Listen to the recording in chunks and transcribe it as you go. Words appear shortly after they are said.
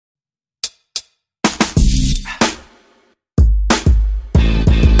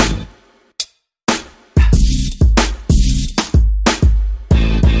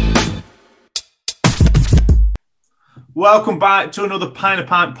Welcome back to another Pint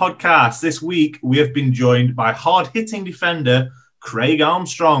Podcast. This week, we have been joined by hard-hitting defender Craig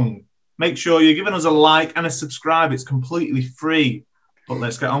Armstrong. Make sure you're giving us a like and a subscribe. It's completely free. But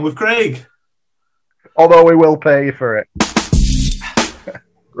let's get on with Craig. Although we will pay you for it.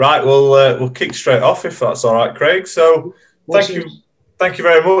 Right, we'll kick straight off if that's all right, Craig. So thank you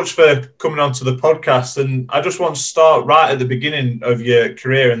very much for coming on to the podcast. And I just want to start right at the beginning of your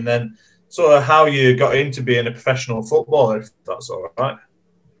career and then sort of how you got into being a professional footballer, if that's all right.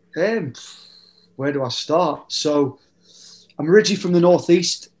 Where do I start? So I'm originally from the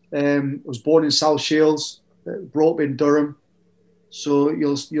northeast. I was born in South Shields, brought up in Durham. So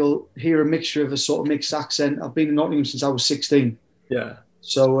you'll hear a mixture of a sort of mixed accent. I've been in Nottingham since I was 16. Yeah.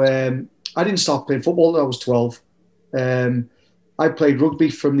 So I didn't start playing football until I was 12. I played rugby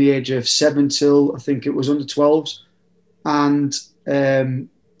from the age of 7 till I think it was under 12s. And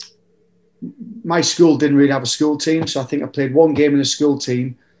my school didn't really have a school team. So I think I played one game in a school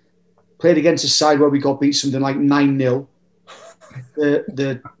team, played against a side where we got beat something like 9-0.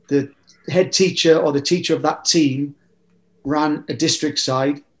 The head teacher or the teacher of that team ran a district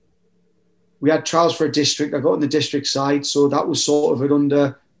side. We had trials for a district. I got in the district side. So that was sort of at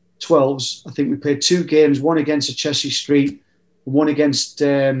under 12s. I think we played 2 games, one against a Cheshire Street, one against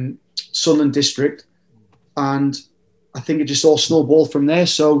Sunderland District. And I think it just all snowballed from there.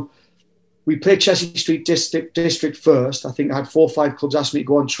 So we played Cheshire Street district first. I think I had 4 or 5 clubs ask me to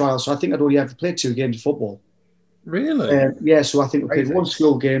go on trial. So I think I'd already ever played 2 games of football. Really? Yeah, so I think we played 1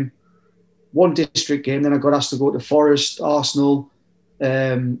 school game, 1 district game. Then I got asked to go to Forest, Arsenal,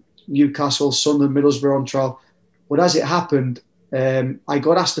 Newcastle, Sunderland, Middlesbrough on trial. But as it happened, I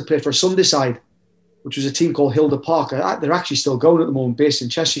got asked to play for a Sunday side, which was a team called Hilda Park. They're actually still going at the moment, based in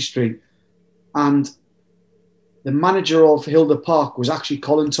Cheshire Street. And the manager of Hilda Park was actually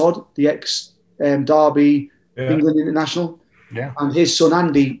Colin Todd, the ex-Derby England international. Yeah. And his son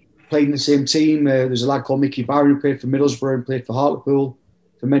Andy played in the same team. There's a lad called Mickey Barron who played for Middlesbrough and played for Hartlepool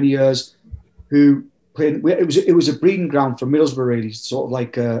for many years, who played. It was a breeding ground for Middlesbrough, really, sort of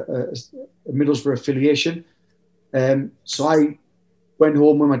like a Middlesbrough affiliation. So I went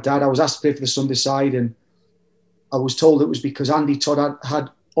home with my dad. I was asked to play for the Sunday side, and I was told it was because Andy Todd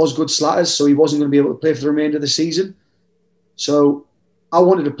had Osgood Slatters, so he wasn't going to be able to play for the remainder of the season. So I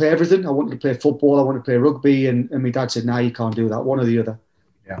wanted to play everything. I wanted to play football. I wanted to play rugby, and my dad said, "Nah, you can't do that. One or the other."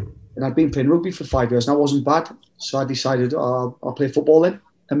 Yeah. And I'd been playing rugby for 5 years, and that wasn't bad. So I decided I'll play football then.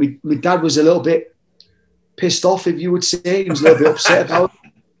 And my dad was a little bit pissed off, if you would say. He was a little bit upset about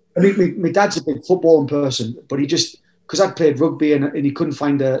it. I mean, my dad's a big footballing person, but he just, because I'd played rugby and he couldn't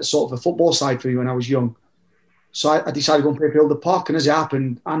find a sort of a football side for me when I was young. So I decided to go and play for Hilda Park. And as it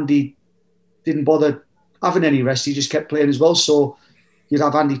happened, Andy didn't bother having any rest. He just kept playing as well. So you'd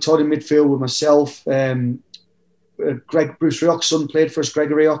have Andy Todd in midfield with myself. Bruce Rioch's son played for us, Greg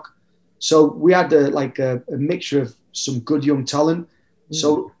Rioch. So we had a mixture of some good young talent. Mm.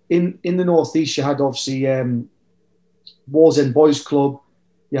 So in the northeast, you had obviously Wallsend Boys Club.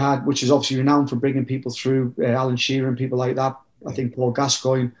 You had, which is obviously renowned for bringing people through, Alan Shearer and people like that. I think Paul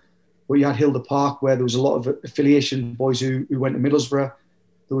Gascoigne. But you had Hilda Park, where there was a lot of affiliation boys who went to Middlesbrough.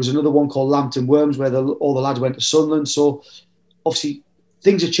 There was another one called Lambton Worms, where all the lads went to Sunderland. So obviously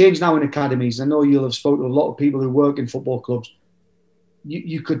things have changed now in academies. I know you'll have spoken to a lot of people who work in football clubs.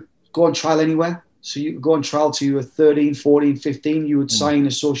 You could go on trial anywhere. So you could go on trial till you were 13, 14, 15. You would sign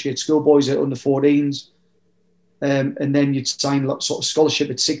associate schoolboys at under 14s. And then you'd sign sort of scholarship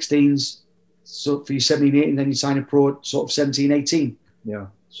at 16s. So for your 17, 18, and then you'd sign a pro at sort of 17, 18. Yeah.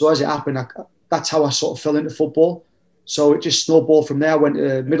 So as it happened, that's how I sort of fell into football. So it just snowballed from there. I went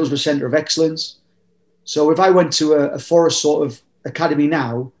to Middlesbrough Centre of Excellence. So if I went to a Forest sort of academy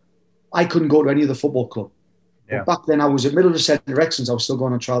now, I couldn't go to any other football club. Yeah. But back then I was at Middlesbrough Centre of Excellence. I was still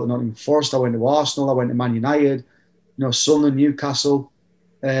going on trial at Nottingham Forest. I went to Arsenal. I went to Man United, Sunderland, Newcastle.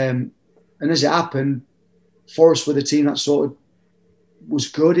 And as it happened, Forest were the team that sort of was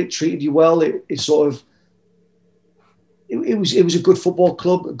good. It treated you well. It was a good football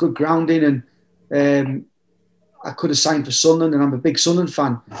club, a good grounding, and I could have signed for Sunderland, and I'm a big Sunderland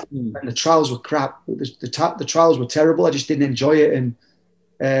fan. And the trials were crap. The trials were terrible. I just didn't enjoy it, and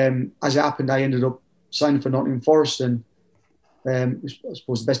as it happened, I ended up signing for Nottingham Forest, and I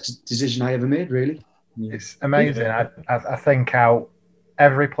suppose the best decision I ever made, really. It's amazing. I think how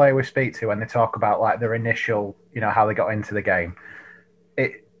every player we speak to, when they talk about like their initial, how they got into the game,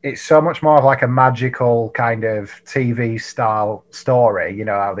 it's so much more of like a magical kind of TV style story.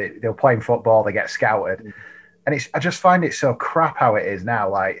 How they're playing football, they get scouted. And I just find it so crap how it is now.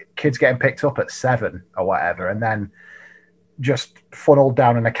 Like kids getting picked up at 7 or whatever. And then just funneled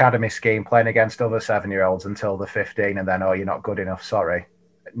down an academy scheme, playing against other 7-year-olds until they're 15, and then, oh, you're not good enough, sorry,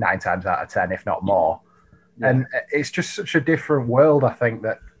 9 times out of 10, if not more. Yeah. And it's just such a different world, I think,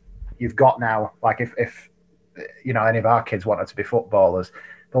 that you've got now. Like, if you know, any of our kids wanted to be footballers,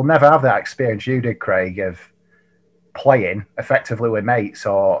 they'll never have that experience you did, Craig, of playing effectively with mates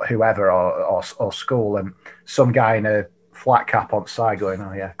or whoever, or school, and some guy in a flat cap on side going,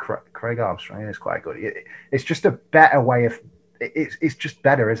 oh yeah, Craig Armstrong is quite good. It's just a better way of, it's just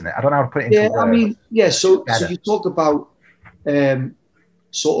better, isn't it? I don't know how to put it into words. I mean, yeah, so you talk about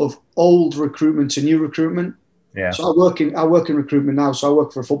sort of old recruitment to new recruitment. Yeah. So I work in recruitment now, so I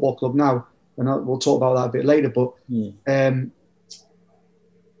work for a football club now, and we'll talk about that a bit later, but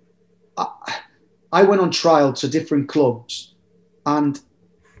I went on trial to different clubs, and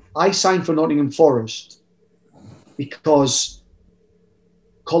I signed for Nottingham Forest because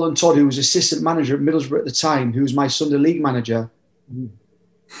Colin Todd, who was assistant manager at Middlesbrough at the time, who was my Sunday League manager,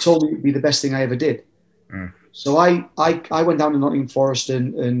 told me it'd be the best thing I ever did. So I went down to Nottingham Forest,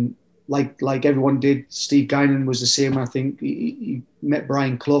 and like everyone did, Steve Guinan was the same. I think he met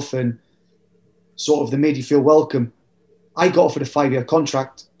Brian Clough, and sort of they made you feel welcome. I got offered a 5-year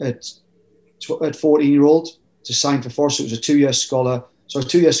contract at 14-year-old to sign for Forest. It was a 2-year scholar, so a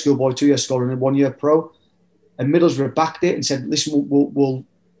 2-year schoolboy, 2-year scholar, and a 1-year pro. And Middlesbrough backed it and said, "Listen, we'll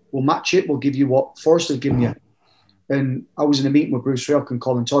match it. We'll give you what Forest have given you." And I was in a meeting with Bruce Rioch and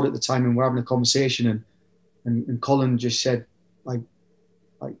Colin Todd at the time, and we're having a conversation, and Colin just said, like,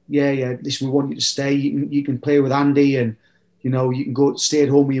 yeah, listen, we want you to stay. You can play with Andy, and you know, you can go stay at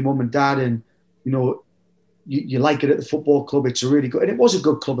home with your mum and dad, and you know, you like it at the football club. It's a really good, and it was a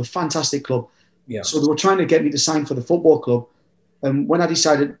good club, a fantastic club. Yeah. So they were trying to get me to sign for the football club. And when I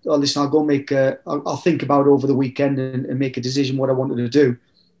decided, oh, listen, I'll go I'll think about it over the weekend and make a decision what I wanted to do.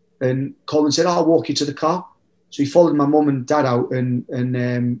 And Colin said, I'll walk you to the car. So he followed my mum and dad out, and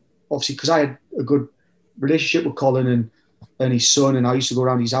obviously because I had a good relationship with Colin and his son, and I used to go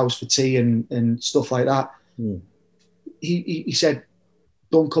around his house for tea and stuff like that. He said,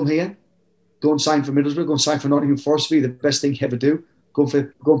 don't come here. Go and sign for Middlesbrough. Go and sign for Nottingham Forest. Be the best thing you ever do. Go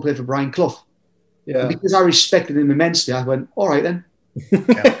and play for Brian Clough. Yeah. And because I respected him immensely, I went, all right then.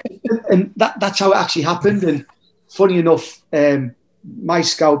 And that's how it actually happened. And funny enough, my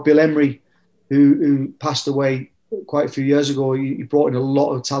scout, Bill Emery, who passed away quite a few years ago, he brought in a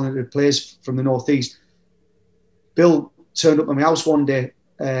lot of talented players from the Northeast. Bill turned up at my house one day.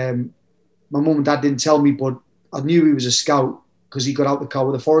 My mum and dad didn't tell me, but I knew he was a scout because he got out the car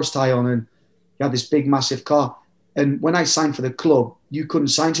with a Forest tie on, and he had this big, massive car. And when I signed for the club, you couldn't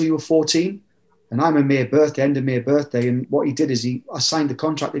sign till you were 14. And I'm a May birthday, end of May birthday. And what he did is I signed the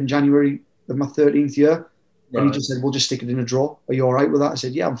contract in January of my 13th year. Right. And he just said, we'll just stick it in a drawer. Are you all right with that? I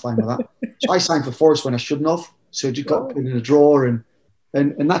said, yeah, I'm fine with that. So I signed for Forest when I shouldn't have. So I just got put in a drawer. And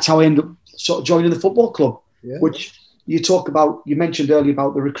that's how I ended up sort of joining the football club, which you mentioned earlier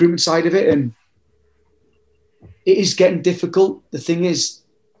about the recruitment side of it. And it is getting difficult. The thing is,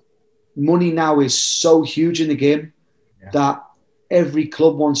 money now is so huge in the game that every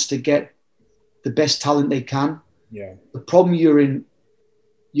club wants to get the best talent they can. Yeah. The problem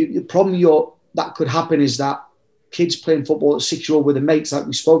that could happen is that kids playing football at 6-year-old with their mates, like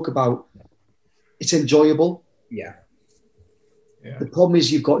we spoke about, it's enjoyable. Yeah. The problem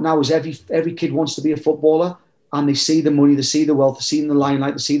is you've got now is every kid wants to be a footballer, and they see the money, they see the wealth, they see the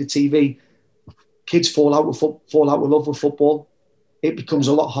limelight, they see the TV. Kids fall out with love with football. It becomes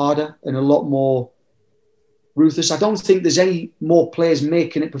a lot harder and a lot more ruthless. I don't think there's any more players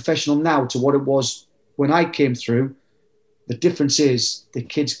making it professional now to what it was when I came through. The difference is the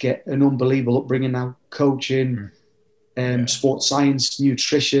kids get an unbelievable upbringing now, coaching, sports science,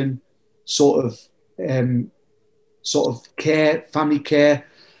 nutrition, sort of care, family care,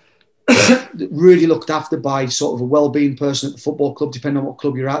 really looked after by sort of a well-being person at the football club, depending on what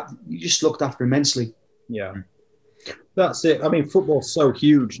club you're at. You just looked after immensely. Yeah. That's it. I mean, football's so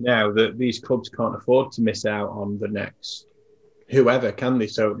huge now that these clubs can't afford to miss out on the next whoever, can they?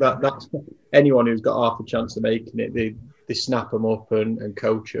 So that's anyone who's got half a chance of making it, they snap them up and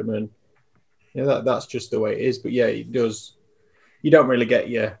coach them, and that's just the way it is. But yeah, it does. You don't really get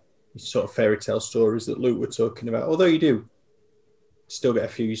your sort of fairy tale stories that Luke were talking about, although you do still get a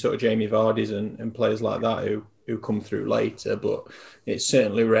few sort of Jamie Vardys and players like that who come through later, but it's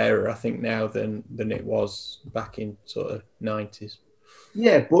certainly rarer, I think, now than it was back in sort of 90s.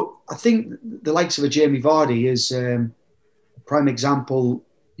 Yeah, but I think the likes of a Jamie Vardy is a prime example.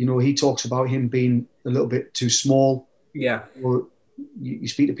 You know, he talks about him being a little bit too small. Yeah. Or you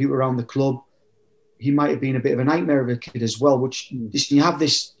speak to people around the club, he might have been a bit of a nightmare of a kid as well, which you have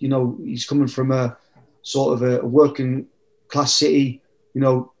this, you know, he's coming from a sort of a working class city, you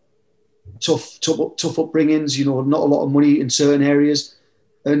know, tough upbringings, you know, not a lot of money in certain areas.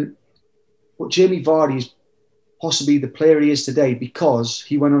 But Jamie Vardy is possibly the player he is today because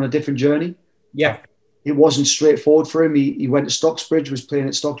he went on a different journey. Yeah. It wasn't straightforward for him. He went to Stocksbridge, was playing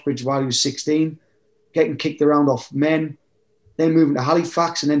at Stocksbridge while he was 16, getting kicked around off men, then moving to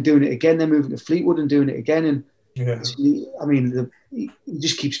Halifax and then doing it again, then moving to Fleetwood and doing it again. And I mean, he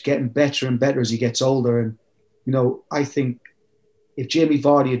just keeps getting better and better as he gets older. And, you know, I think if Jamie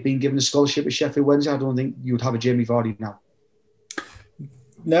Vardy had been given a scholarship at Sheffield Wednesday, I don't think you would have a Jamie Vardy now.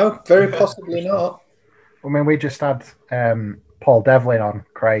 No, very possibly not. I mean, we just had Paul Devlin on,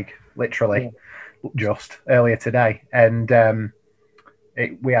 Craig, literally, just earlier today. And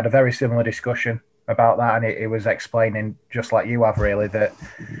we had a very similar discussion about that. And it was explaining, just like you have, really, that,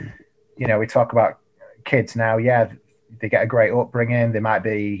 you know, we talk about kids now, they get a great upbringing, they might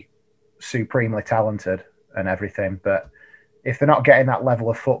be supremely talented and everything, but if they're not getting that level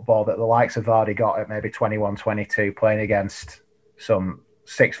of football that the likes of Vardy got at maybe 21, 22, playing against some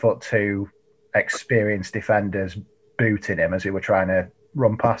 6'2" experienced defenders booting him as he were trying to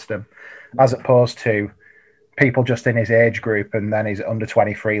run past him, as opposed to people just in his age group and then he's under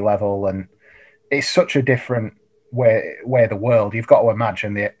 23 level, and it's such a different way of the world. You've got to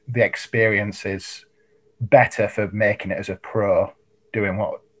imagine the experience is better for making it as a pro, doing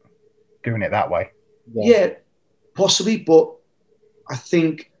it that way. Yeah, possibly, but I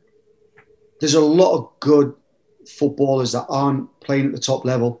think there's a lot of good footballers that aren't playing at the top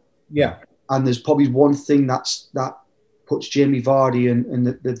level. Yeah. And there's probably one thing that puts Jamie Vardy and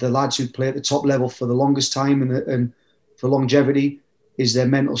the lads who play at the top level for the longest time and for longevity is their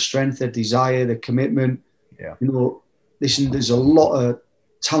mental strength, their desire, their commitment. Yeah. You know, listen, there's a lot of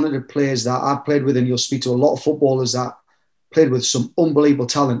talented players that I've played with, and you'll speak to a lot of footballers that played with some unbelievable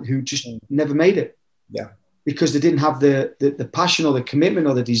talent who just never made it. Yeah. Because they didn't have the passion or the commitment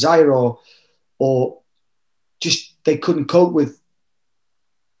or the desire or just they couldn't cope with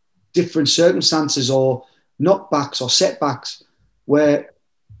different circumstances or knockbacks or setbacks where,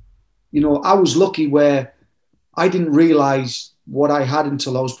 you know, I was lucky where I didn't realise what I had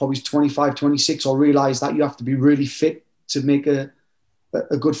until I was probably 25, 26, or realise that you have to be really fit to make a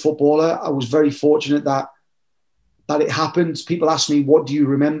good footballer. I was very fortunate that it happened. People ask me, what do you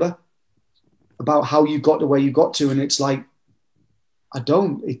remember about how you got to where you got to? And it's like, I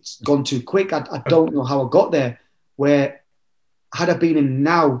don't. It's gone too quick. I don't know how I got there. Where had I been in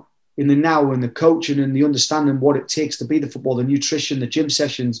the now and the coaching and the understanding what it takes to be the footballer, the nutrition, the gym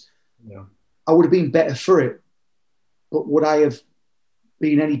sessions, I would have been better for it. But would I have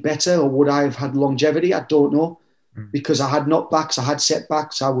been any better, or would I have had longevity? I don't know. Because I had knockbacks, I had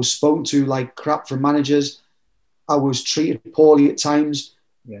setbacks, I was spoken to like crap from managers, I was treated poorly at times,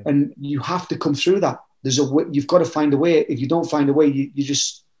 and you have to come through that. You've got to find a way. If you don't find a way, you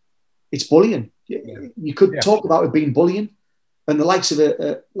just, it's bullying. You could talk about it being bullying, and the likes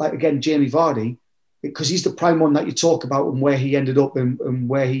of like again Jamie Vardy, because he's the prime one that you talk about and where he ended up and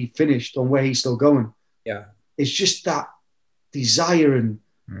where he finished and where he's still going. Yeah, it's just that desire and.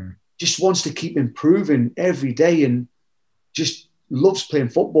 Just wants to keep improving every day and just loves playing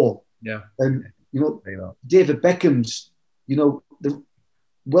football. Yeah. And, you know, David Beckham's, you know, the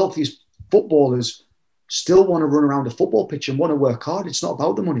wealthiest footballers still want to run around a football pitch and want to work hard. It's not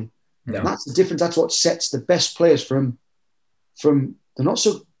about the money. Yeah. And that's the difference. That's what sets the best players from the not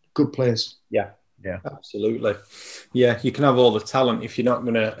so good players. Yeah. Yeah. Absolutely. Yeah. You can have all the talent if you're not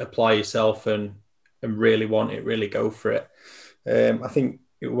going to apply yourself and really want it, really go for it. I think,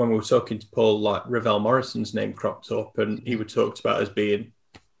 when we were talking to Paul, like Ravel Morrison's name cropped up, and he was talked about as being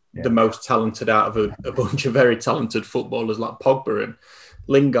the most talented out of a bunch of very talented footballers like Pogba and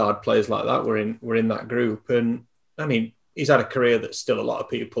Lingard, players like that were in that group. And I mean, he's had a career that still a lot of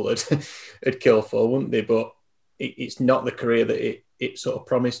people would kill for, wouldn't they? But it's not the career that it sort of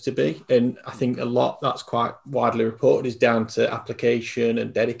promised to be. And I think a lot that's quite widely reported is down to application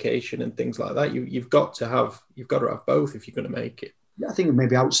and dedication and things like that. You've got to have both if you're going to make it. I think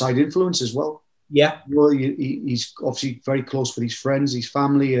maybe outside influence as well. Yeah. Well, he's obviously very close with his friends, his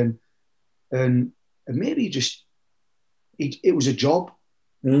family, and maybe just it was a job.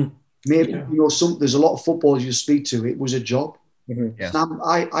 Maybe you know, there's a lot of footballers you speak to. It was a job. Yeah.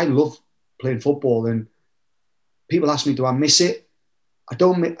 I love playing football, and people ask me, do I miss it? I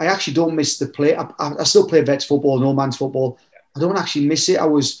actually don't miss the play. I still play vets football, no man's football. I don't actually miss it. I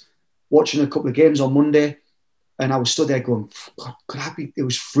was watching a couple of games on Monday. And I was stood there going, God, it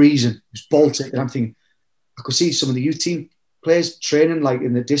was freezing. It was Baltic. And I'm thinking, I could see some of the youth team players training like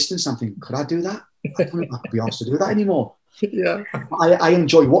in the distance. I'm thinking, could I do that? I don't think I could be asked to do that anymore. Yeah. I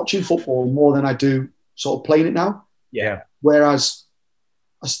enjoy watching football more than I do sort of playing it now. Yeah. Whereas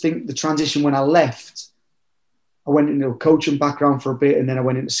I think the transition when I left, I went into a coaching background for a bit and then I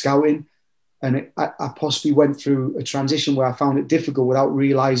went into scouting. And I possibly went through a transition where I found it difficult without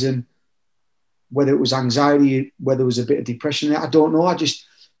realising whether it was anxiety, whether it was a bit of depression. I don't know.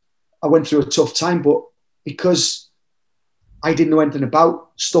 I went through a tough time, but because I didn't know anything about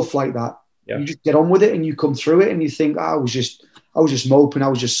stuff like that, you just get on with it and you come through it and you think, I was just moping, I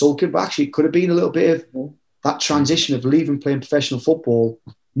was just sulking. But actually, it could have been a little bit of that transition of leaving playing professional football,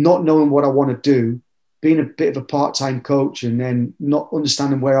 not knowing what I want to do, being a bit of a part-time coach, and then not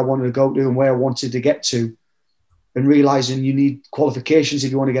understanding where I wanted to go to and where I wanted to get to, and realising you need qualifications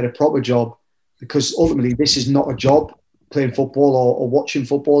if you want to get a proper job, because ultimately this is not a job, playing football or watching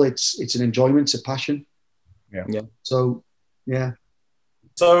football. It's an enjoyment, it's a passion. Yeah. So, yeah.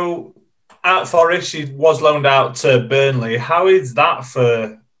 So at Forest, she was loaned out to Burnley. How is that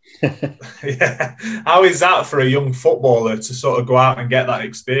for... How is that for a young footballer to sort of go out and get that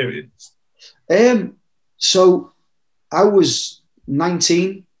experience? So I was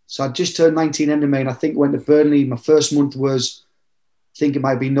 19, so I just turned 19 end of May, and I think went to Burnley. My first month was, I think it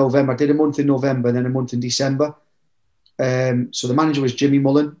might be November. I did a month in November and then a month in December. So the manager was Jimmy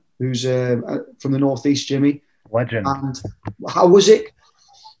Mullen, who's from the Northeast, Jimmy. Legend. And how was it?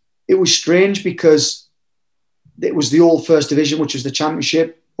 It was strange because it was the old First Division, which was the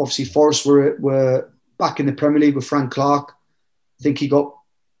Championship. Obviously, Forest were back in the Premier League with Frank Clark. I think he got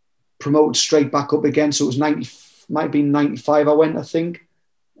promoted straight back up again. So it was might have been 95 I went, I think.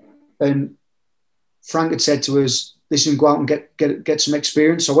 And Frank had said to us, listen, go out and get some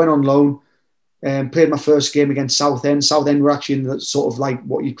experience. So I went on loan and played my first game against Southend. Southend were actually in the sort of like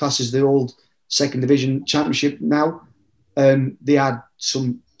what you class as the old Second Division Championship now. And they had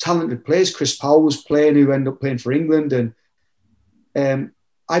some talented players. Chris Powell was playing, who ended up playing for England. And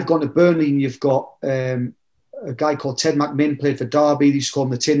I've gone to Burnley, and you've got a guy called Ted McMinn, played for Derby. They used to call him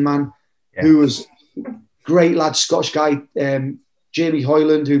the Tin Man, who was great lad, Scottish guy. Jamie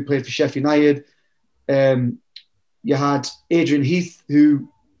Hoyland, who played for Sheffield United. You had Adrian Heath, who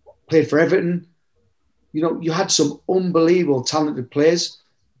played for Everton. You know, you had some unbelievable talented players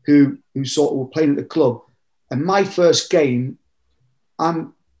who sort of were playing at the club. And my first game, I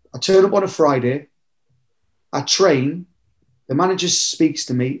turn up on a Friday, I train, the manager speaks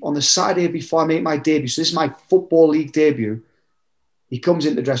to me on the Saturday before I make my debut. So this is my Football League debut. He comes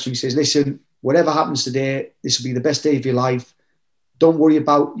into the dressing room, he says, listen, whatever happens today, this will be the best day of your life. Don't worry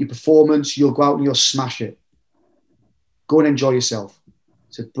about your performance. You'll go out and you'll smash it. Go and enjoy yourself. I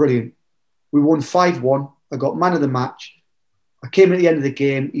said, brilliant. We won 5-1. I got man of the match. I came at the end of the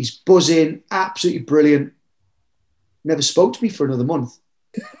game. He's buzzing, absolutely brilliant. Never spoke to me for another month.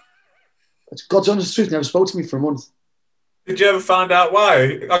 That's God's honest truth. Never spoke to me for a month. Did you ever find out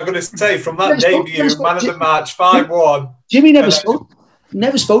why? I'm going to say, from that debut, man of the match, 5-1. Jimmy never spoke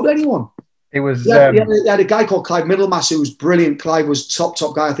to anyone. It was. He had a guy called Clive Middlemass who was brilliant. Clive was top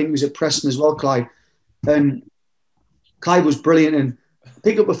guy. I think he was at Preston as well, Clive. And Clive was brilliant and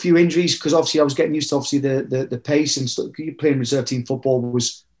picked up a few injuries because obviously I was getting used to the pace and stuff. Playing reserve team football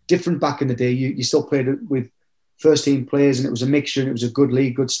was different back in the day. You still played it with first team players and it was a mixture and it was a good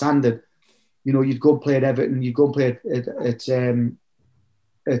league, good standard. You know, you'd go and play at Everton, you'd go and play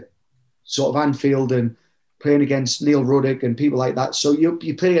at sort of Anfield and playing against Neil Ruddock and people like that. So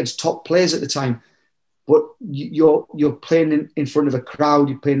you play against top players at the time, but you're playing in front of a crowd,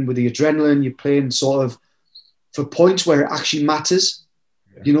 you're playing with the adrenaline, you're playing sort of for points where it actually matters,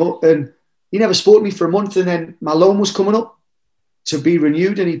 you know. And he never spoke to me for a month, and then my loan was coming up to be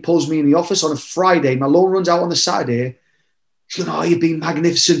renewed, and he pulls me in the office on a Friday. My loan runs out on the Saturday. He's going, "Oh, you've been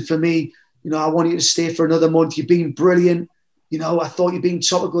magnificent for me. You know, I want you to stay for another month. You've been brilliant. You know, I thought you'd been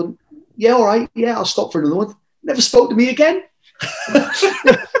top." I'm going, "Yeah, all right. Yeah, I'll stop for another month." Never spoke to me again.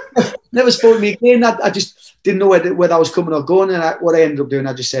 Never spoke to me again. I just didn't know whether I was coming or going. And what I ended up doing,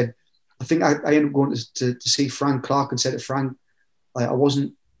 I just said, I think I ended up going to see Frank Clark and said to Frank, I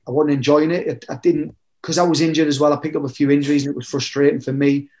wasn't enjoying it. I didn't, because I was injured as well. I picked up a few injuries and it was frustrating for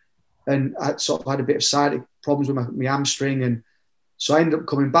me. And I sort of had a bit of sciatic problems with my hamstring. And so I ended up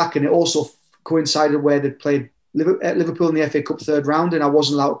coming back, and it also coincided where they played Liverpool in the FA Cup third round, and I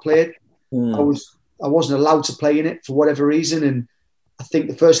wasn't allowed to play it. I wasn't allowed to play in it for whatever reason. And I think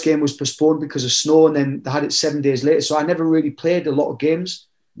the first game was postponed because of snow, and then they had it 7 days later. So I never really played a lot of games,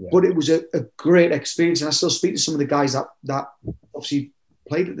 but it was a great experience. And I still speak to some of the guys that obviously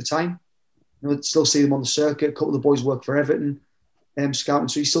played at the time. You know, still see them on the circuit. A couple of the boys work for Everton, scouting.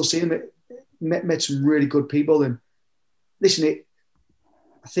 So you still see them. Met some really good people. And listen,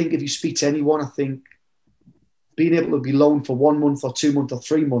 I think if you speak to anyone, I think being able to be loaned for 1 month or 2 months or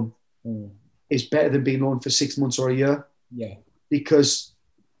 3 months is better than being loaned for 6 months or a year. Yeah. Because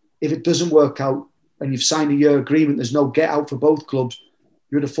if it doesn't work out and you've signed a year agreement, there's no get out for both clubs.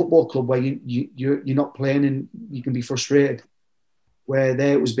 You're at a football club where you're not playing and you can be frustrated. Where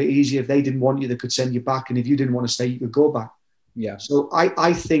there it was a bit easier. If they didn't want you, they could send you back. And if you didn't want to stay, you could go back. Yeah. So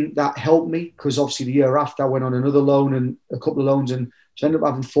I think that helped me because obviously the year after I went on another loan and a couple of loans and so I ended up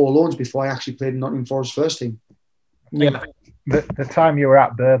having 4 loans before I actually played in Nottingham Forest first team. Yeah. The time you were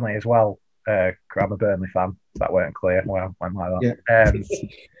at Burnley as well, I'm a Burnley fan. That weren't clear. Well, went like that. Yeah.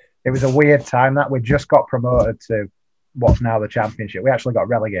 It was a weird time that we just got promoted to what's now the Championship. We actually got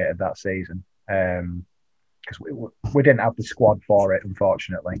relegated that season because we didn't have the squad for it,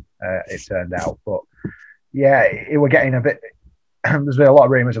 unfortunately, it turned out. But yeah, it were getting a bit... There's been a lot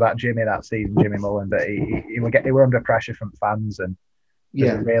of rumours about Jimmy that season, Jimmy Mullen, but he were under pressure from fans and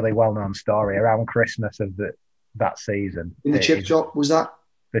there's a really well-known story around Christmas of that season. In the chip shop, was that?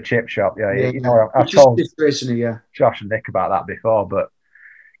 The chip shop, yeah. You know, I've told Josh and Nick about that before, but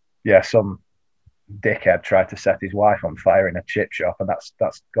yeah, some dickhead tried to set his wife on fire in a chip shop, and that's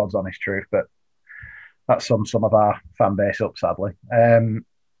God's honest truth. But that sums some of our fan base up, sadly.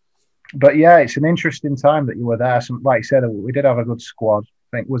 But yeah, it's an interesting time that you were there. Like you said, we did have a good squad.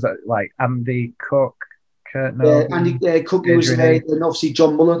 I think was that like Andy Cook, Kurt Nolan, Andy Cook was there, and obviously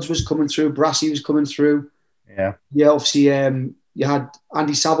John Mullins was coming through. Brassy was coming through. Yeah. Obviously, you had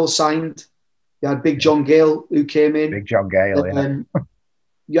Andy Saville signed. You had Big John Gale who came in. Big John Gale,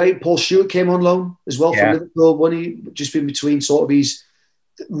 yeah. Paul Stewart came on loan as well from Liverpool. When he just been between sort of his.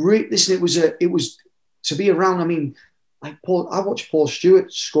 Listen, it was to be around. I mean, like I watched Paul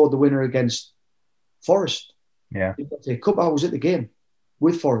Stewart scored the winner against Forest. Yeah. Cup. I was at the game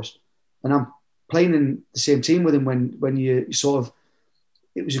with Forest, and I'm playing in the same team with him. When you sort of,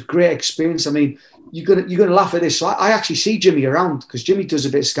 it was a great experience. I mean, you're gonna laugh at this. So I actually see Jimmy around because Jimmy does a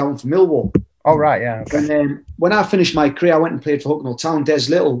bit of scouting for Millwall. Oh right, yeah. Okay. And then when I finished my career, I went and played for Hucknall Town. Des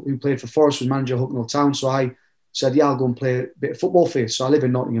Little, who played for Forest, was manager of Hucknall Town. So I said, "Yeah, I'll go and play a bit of football for you." So I live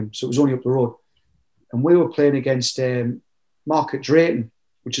in Nottingham, so it was only up the road. And we were playing against Market Drayton,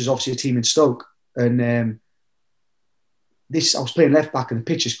 which is obviously a team in Stoke. And I was playing left back, and the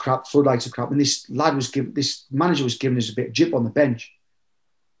pitch is crap, floodlights are crap. And this manager was giving us a bit of jip on the bench,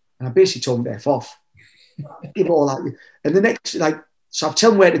 and I basically told him to F off. Give it all out. And the next, so I've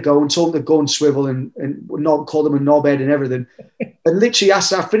told him where to go and told him to go and swivel and not call him a knobhead and everything. And literally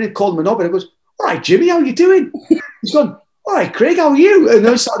after I finished calling him a knobhead, I goes, "All right, Jimmy, how are you doing?" He's gone, "All right, Craig, how are you?" And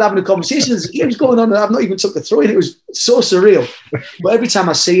I started having a conversation. It was going on, and I've not even took the throw in. It was so surreal. But every time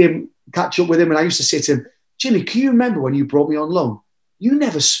I see him, catch up with him, and I used to say to him, "Jimmy, can you remember when you brought me on loan? You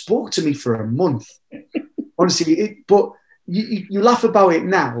never spoke to me for a month." Honestly, but you laugh about it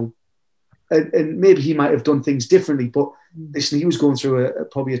now, and maybe he might have done things differently. But listen, he was going through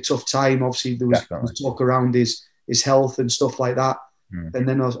probably a tough time. Obviously, there was talk around his health and stuff like that. And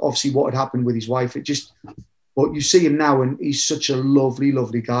then obviously what had happened with his wife. But you see him now, and he's such a lovely,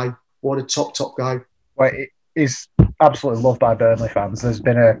 lovely guy. What a top guy. Well, he's absolutely loved by Burnley fans. There's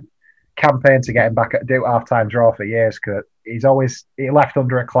been a campaign to get him back at half-time draw for years because he left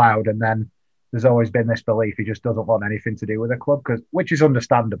under a cloud, and then there's always been this belief he just doesn't want anything to do with the club, which is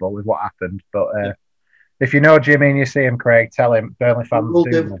understandable with what happened. But if you know Jimmy and you see him, Craig, tell him Burnley fans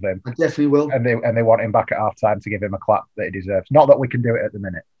do love him. I definitely will. And they want him back at half-time to give him a clap that he deserves. Not that we can do it at the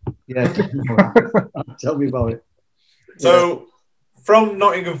minute. Yeah, tell me about it. So, from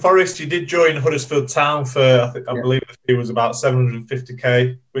Nottingham Forest, you did join Huddersfield Town for, I believe the fee was about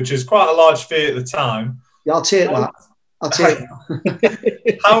 750k, which is quite a large fee at the time. Yeah, I'll take that.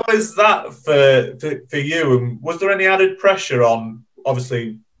 How was that for you? And was there any added pressure on,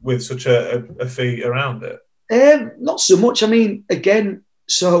 obviously, with such a fee around it? Not so much. I mean, again,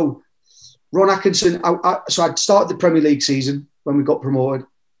 so Ron Atkinson, so I'd started the Premier League season when we got promoted.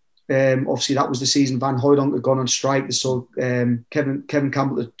 Obviously, that was the season Van Hooijdonk had gone on strike. So Kevin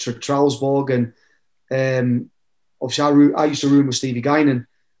Campbell to Trowsborg, and obviously I used to room with Stevie Guinan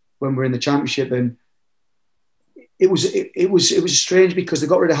when we were in the Championship, and it was strange because they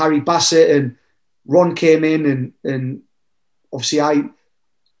got rid of Harry Bassett and Ron came in, and obviously I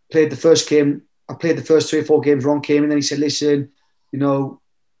played the first game. I played the first 3 or 4 games. Ron came in, and then he said, "Listen, you know,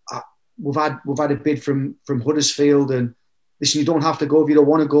 we've had a bid from Huddersfield, and listen, you don't have to go if you don't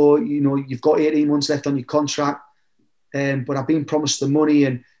want to go. You know, you've got 18 months left on your contract, but I've been promised the money."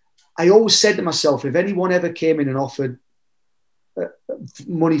 And I always said to myself, if anyone ever came in and offered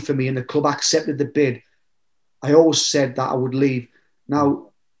money for me and the club accepted the bid, I always said that I would leave.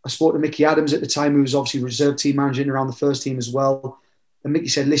 Now, I spoke to Mickey Adams at the time, who was obviously reserve team manager around the first team as well. And Mickey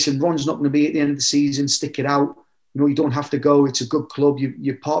said, "Listen, Ron's not going to be at the end of the season. Stick it out. You don't have to go. It's a good club.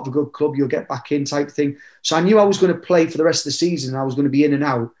 You're part of a good club. You'll get back in type thing. So I knew I was going to play for the rest of the season. I was going to be in and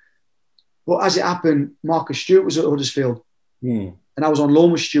out. But as it happened, Marcus Stewart was at Huddersfield. And I was on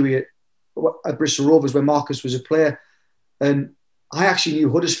loan with Stewie at Bristol Rovers when Marcus was a player. And I actually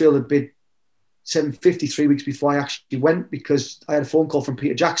knew Huddersfield had bid 750 3 weeks before I actually went, because I had a phone call from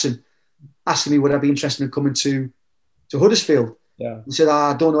Peter Jackson asking me would I be interested in coming to Huddersfield. He said,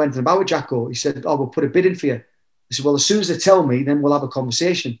 I don't know anything about it, Jacko. He said, we'll put a bid in for you. I said, well, as soon as they tell me, then we'll have a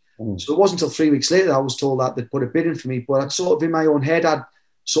conversation. So it wasn't until 3 weeks later I was told that they'd put a bid in for me. But I'd sort of, in my own head, I'd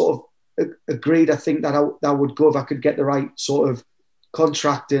sort of agreed, I think, that I would go if I could get the right sort of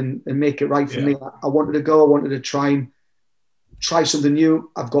contract and make it right for me. I wanted to go. I wanted to try something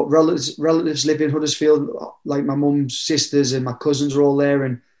new. I've got relatives live in Huddersfield, like my mum's sisters and my cousins are all there.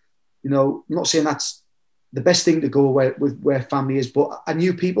 And, I'm not saying that's the best thing to go where family is, but I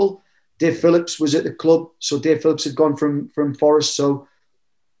knew people. Dave Phillips was at the club. So Dave Phillips had gone from Forest. So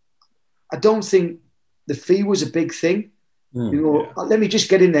I don't think the fee was a big thing. Let me just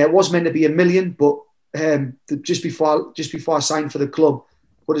get in there. It was meant to be $1 million, but just before I signed for the club,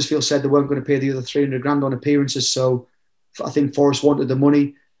 Huddersfield said they weren't going to pay the other 300 grand on appearances. So I think Forest wanted the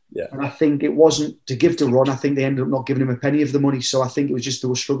money. And I think it wasn't to give to Ron. I think they ended up not giving him a penny of the money. So I think it was just they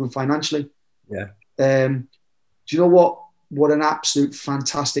were struggling financially. Do you know what? What an absolute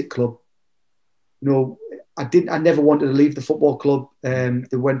fantastic club. I never wanted to leave the football club. They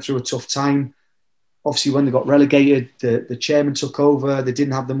went through a tough time. Obviously, when they got relegated, the chairman took over. They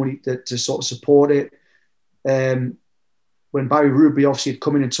didn't have the money to sort of support it. When Barry Ruby obviously had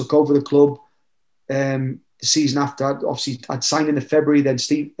come in and took over the club, the season after, I'd signed in February. Then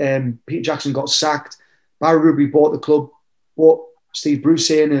Peter Jackson got sacked. Barry Ruby bought the club, bought Steve Bruce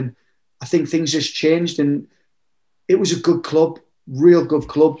in, and I think things just changed. And it was a good club, real good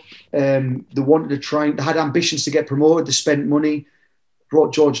club. They wanted to try. They had ambitions to get promoted. They spent money.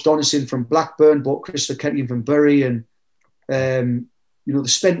 Brought George Donison from Blackburn, bought Christopher Kenyon from Bury, and they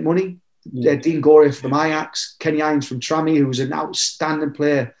spent money. Dean Gorey from Ajax, Kenny Hines from Trammy, who was an outstanding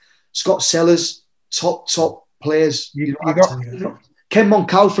player. Scott Sellers, top players. Ken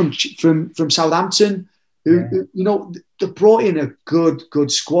Moncal from Southampton, who they brought in a good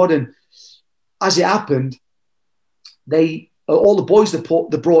squad. And as it happened, all the boys they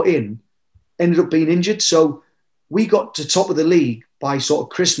brought in ended up being injured. So we got to top of the league by sort of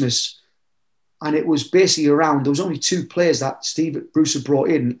Christmas, and it was basically there was only 2 players that Steve Bruce had brought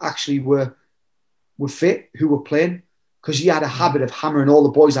in actually were fit, who were playing, because he had a habit of hammering all the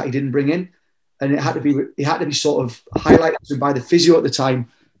boys that he didn't bring in, and it had to be sort of highlighted by the physio at the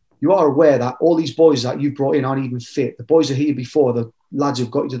time. You are aware that all these boys that you've brought in aren't even fit. The boys are here before the lads who've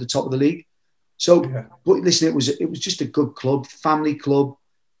got you to the top of the league. So, but listen, it was just a good club, family club.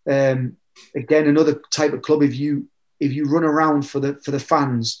 Again, another type of club. If you run around for the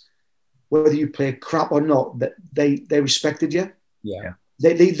fans, whether you play crap or not, that they respected you.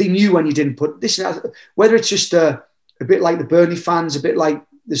 They knew when you didn't put this. Whether it's just a bit like the Burnley fans, a bit like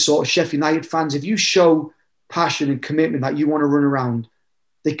the sort of Sheffield United fans. If you show passion and commitment that you want to run around,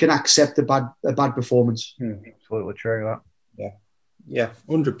 they can accept a bad performance. Absolutely true. That.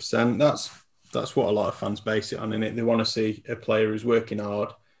 100%. That's what a lot of fans base it on, innit? They want to see a player who's working hard,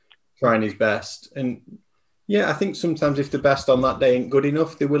 trying his best. And I think sometimes if the best on that day ain't good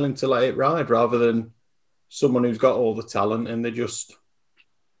enough, they're willing to let it ride rather than someone who's got all the talent and they just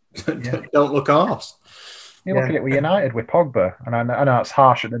don't look arse. You look at it with United with Pogba, and I know it's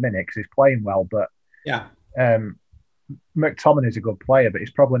harsh at the minute because he's playing well, but McTominay's a good player, but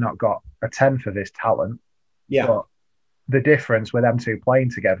he's probably not got a tenth of his talent. But the difference with them two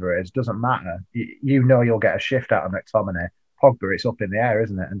playing together is doesn't matter. You'll get a shift out of McTominay. Pogba, it's up in the air,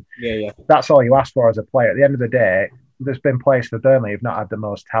 isn't it? And that's all you ask for as a player. At the end of the day, there's been players for Burnley who've not had the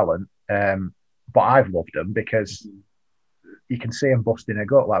most talent, but I've loved them because you can see them busting a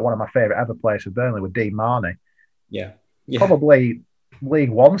gut. Like one of my favourite ever players for Burnley was Dean Marney. Probably League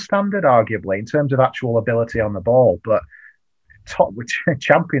One standard, arguably, in terms of actual ability on the ball, but top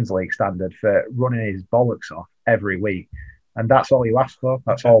Champions League standard for running his bollocks off every week. And that's all you ask for.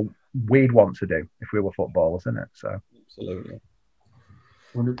 That's all we'd want to do if we were footballers, isn't it? So absolutely.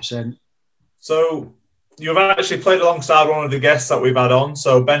 100%. So you've actually played alongside one of the guests that we've had on,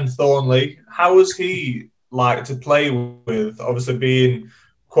 so Ben Thornley. How was he like to play with? Obviously being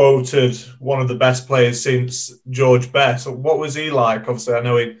quoted one of the best players since George Best. What was he like? Obviously, I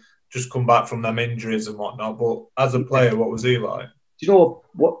know he'd just come back from them injuries and whatnot, but as a player, what was he like? Do you know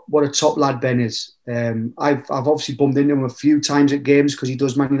what a top lad Ben is? I've obviously bumped into him a few times at games because he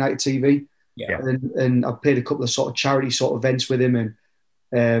does Man United TV. And I've played a couple of sort of charity sort of events with him,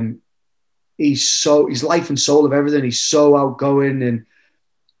 and he's life and soul of everything. He's so outgoing, and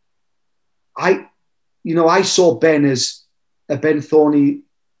I saw Ben as a Ben Thorney,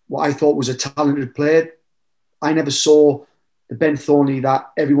 what I thought was a talented player. I never saw the Ben Thorney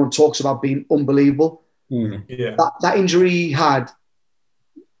that everyone talks about being unbelievable. Yeah. That injury he had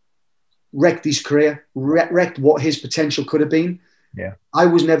wrecked his career, wrecked what his potential could have been. Yeah, I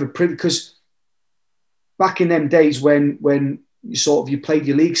was never privy, because back in them days when you played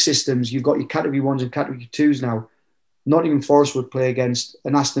your league systems, you've got your category 1s and category 2s now. Nottingham Forest would play against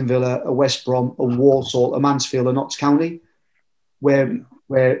an Aston Villa, a West Brom, a Walsall, a Mansfield, a Notts County, where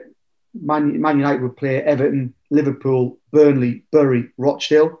Man United would play Everton, Liverpool, Burnley, Bury,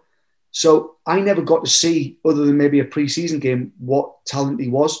 Rochdale. So I never got to see, other than maybe a pre-season game, what talent he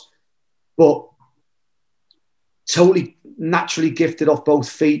was. But totally naturally gifted off both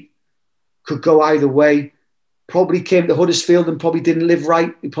feet, could go either way. Probably came to Huddersfield and probably didn't live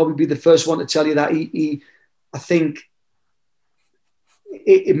right. He'd probably be the first one to tell you that. I think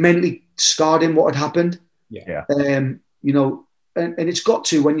it mentally scarred him what had happened. Yeah. And it's got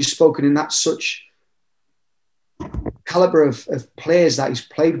to, when you've spoken in that such caliber of players that he's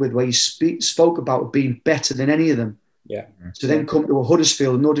played with, where he spoke about being better than any of them. Yeah. So then come to a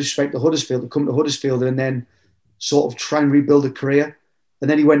Huddersfield, no disrespect to Huddersfield, to come to Huddersfield and then sort of try and rebuild a career. And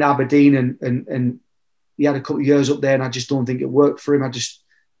then he went to Aberdeen and he had a couple of years up there, and I just don't think it worked for him. I just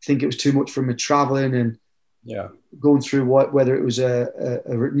think it was too much for him travelling and going through whether it was a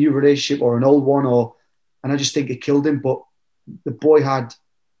new relationship or an old one, and I just think it killed him. But the boy had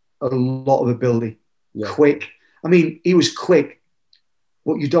a lot of ability, quick. I mean, he was quick,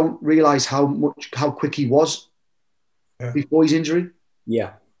 but you don't realise how quick he was before his injury.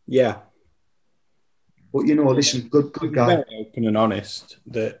 Yeah. But listen, good guy. Very open and honest.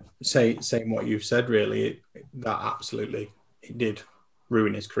 That saying what you've said, really, that absolutely it did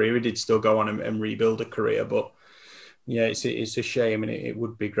ruin his career. He did still go on and rebuild a career, but yeah, it's a shame, and it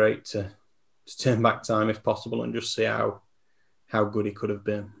would be great to turn back time if possible and just see how good he could have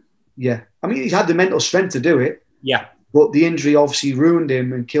been. Yeah, I mean, he's had the mental strength to do it. Yeah, but the injury obviously ruined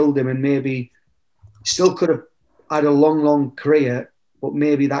him and killed him, and maybe still could have had a long career, but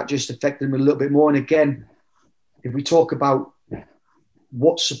maybe that just affected him a little bit more. And again, if we talk about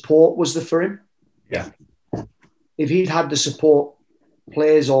what support was there for him, if he'd had the support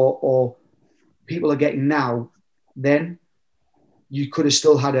players or people are getting now, then you could have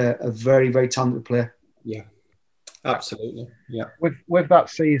still had a very, very talented player. Yeah, absolutely. Yeah. With that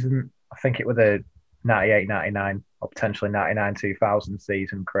season, I think it was a 98-99 or potentially 99-2000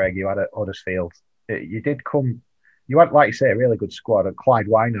 season, Craig, you had at Huddersfield. You had, like you say, a really good squad. And Clyde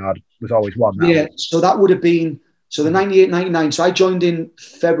Wynard was always one. So that would have been the 98-99. So I joined in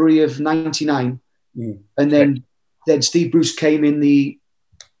February of 99, and then Steve Bruce came in the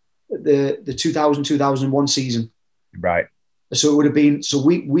 2000-2001 season. Right. So it would have been. So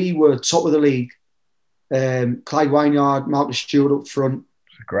we were top of the league. Clyde Wynard, Marcus Stewart up front.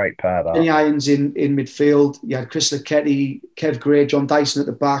 It's a great pair. That. Kenny Irons in midfield. You had Chris Lucchetti, Kev Gray, John Dyson at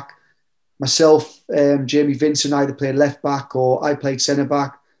the back. Myself, Jamie Vincent, either played left back or I played centre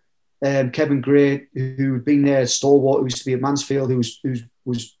back. Kevin Gray, who had been there, stalwart, who used to be at Mansfield, who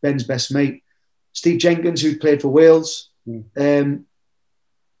was Ben's best mate. Steve Jenkins, who played for Wales. I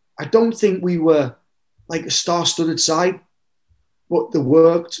don't think we were like a star-studded side, but they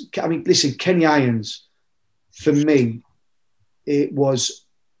worked. I mean, listen, Kenny Irons, for me, it was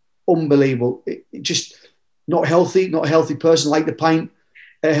unbelievable. It just not a healthy person, like the pint.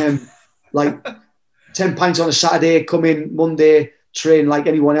 Like 10 pints on a Saturday, come in Monday, train like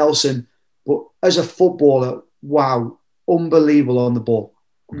anyone else. But as a footballer, wow, unbelievable on the ball.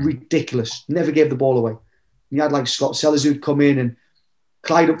 Ridiculous. Never gave the ball away. You had like Scott Sellers who'd come in, and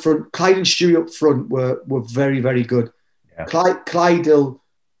Clyde up front. Clyde and Stewie up front were very, very good. Yeah. Clyde's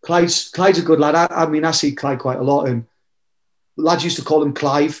a good lad. I mean, I see Clyde quite a lot, and lads used to call him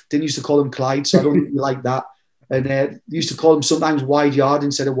Clive, didn't used to call him Clyde, so I don't really like that. And they used to call him sometimes Wide Yard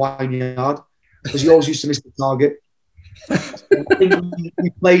instead of Wine Yard, because he always used to miss the target. I think we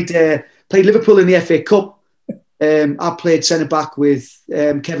played Liverpool in the FA Cup. I played centre back with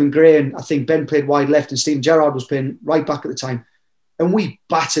Kevin Gray, and I think Ben played wide left, and Stephen Gerrard was playing right back at the time. And we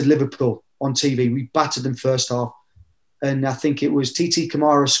battered Liverpool on TV. We battered them first half, and I think it was TT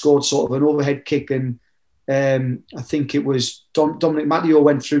Kamara scored sort of an overhead kick, and I think it was Dominic Matteo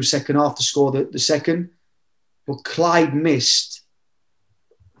went through second half to score the second. But Clyde missed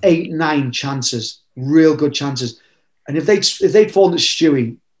 8-9 chances, real good chances. And if they'd fallen to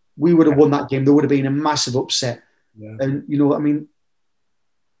Stewie, we would have won that game. There would have been a massive upset. Yeah. And, I mean,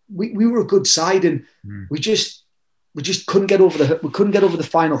 we were a good side, and we just we just couldn't get over the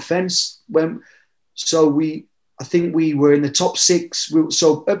final fence. I think we were in the top 6.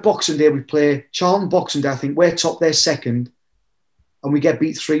 So at Boxing Day we play Charlton Boxing Day. I think we're top, they're second, and we get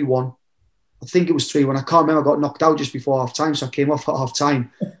beat 3-1. I think it was 3-1. I can't remember. I got knocked out just before half time, so I came off at half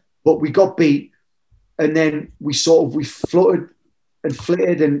time. But we got beat, and then we fluttered and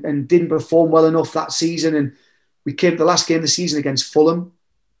flitted and didn't perform well enough that season. And we came to the last game of the season against Fulham,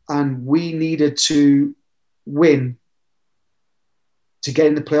 and we needed to win to get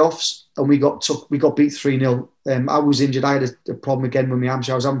in the playoffs, and we got beat 3-0. I was injured. I had a problem again with my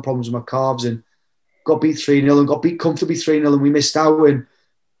hamstring. I was having problems with my calves, and got beat 3-0 and got beat comfortably 3-0, and we missed out. And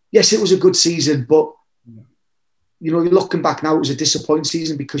yes, it was a good season, but you know, you're looking back now, it was a disappointing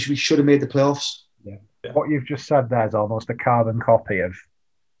season because we should have made the playoffs. Yeah. What you've just said there is almost a carbon copy of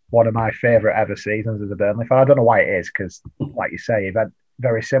one of my favourite ever seasons as a Burnley fan. I don't know why it is, because, like you say, you've had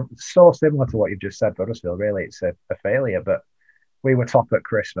so similar to what you've just said for Huddersfield. Really, it's a failure, but we were top at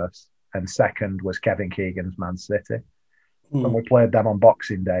Christmas, and second was Kevin Keegan's Man City. And we played them on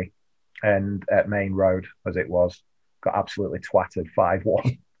Boxing Day, and at Main Road, as it was, got absolutely twatted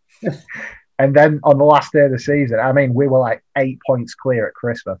 5-1. And then on the last day of the season, I mean, we were like 8 points clear at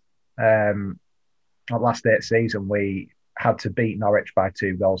Christmas. On the last day of the season, we had to beat Norwich by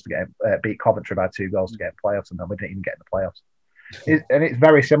 2 goals to get beat Coventry by 2 goals to get playoffs, and then we didn't even get in the playoffs. And it's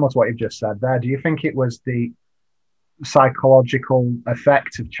very similar to what you've just said there. Do you think it was the psychological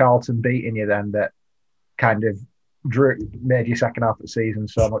effect of Charlton beating you then that kind of made your second half of the season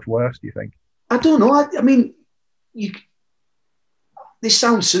so much worse, do you think? I don't know. I mean, this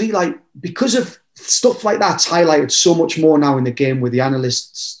sounds silly, like, because of stuff like that's highlighted so much more now in the game with the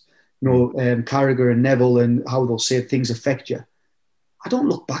analysts, you know, Carragher and Neville, and how they'll say things affect you. I don't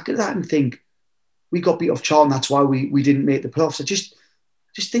look back at that and think we got beat off Charlton, that's why we didn't make the playoffs. I just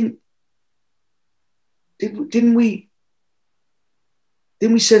think, didn't we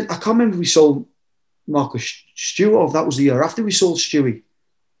send, I can't remember if we sold Marcus Stewart, or if that was the year after we sold Stewie.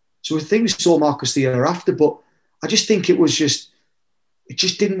 So I think we sold Marcus the year after, but I just think it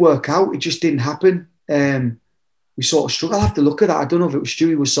just didn't work out. It just didn't happen. We sort of struggled. I'll have to look at that. I don't know if it was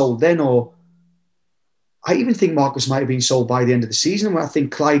Stewie was sold then, or I even think Marcus might have been sold by the end of the season. I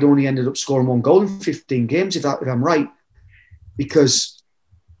think Clyde only ended up scoring 1 goal in 15 games, if I'm right. Because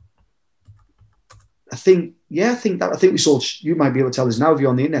I think we sold. You might be able to tell us now if you're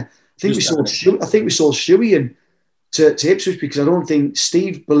on the internet. I think we sold Stewie and to Ipswich, because I don't think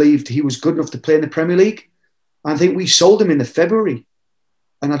Steve believed he was good enough to play in the Premier League. I think we sold him in the February.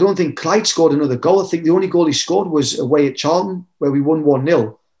 And I don't think Clyde scored another goal. I think the only goal he scored was away at Charlton, where we won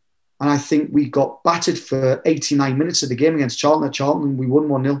 1-0. And I think we got battered for 89 minutes of the game against Charlton at Charlton, and we won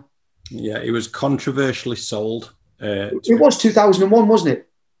 1-0. Yeah, it was controversially sold. It was 2001, wasn't it?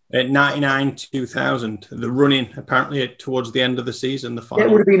 At 99, 2000. The running, apparently, towards the end of the season, the final. Yeah,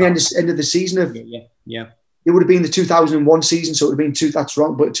 it would have been the end of the season. Yeah. It would have been the 2001 season, so it would have been that's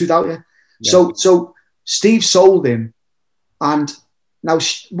wrong, but 2000. Yeah. So Steve sold him, and now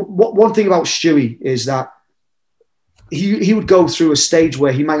one thing about Stewie is that he would go through a stage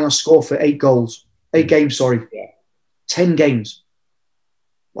where he might not score for 8 games, 10 games.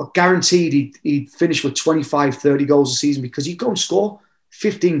 Well, guaranteed he'd finish with 25, 30 goals a season, because he'd go and score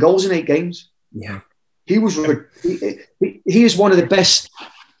 15 goals in 8 games. Yeah. He is one of the best.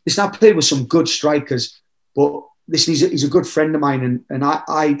 Listen, I played with some good strikers, but listen, he's a good friend of mine, and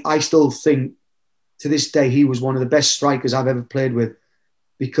I still think to this day he was one of the best strikers I've ever played with,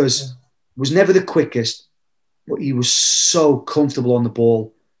 because he was never the quickest, but he was so comfortable on the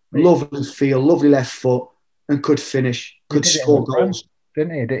ball, lovely feel, lovely left foot, and could finish, could score goals.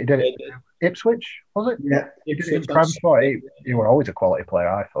 Didn't he? He did it Ipswich, was it? Yeah. He did it in Transport. He was always a quality player,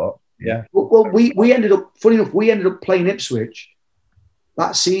 I thought. Yeah. Well, we ended up, funny enough, we ended up playing Ipswich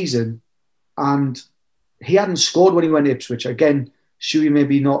that season, and he hadn't scored when he went to Ipswich. Again, Stewie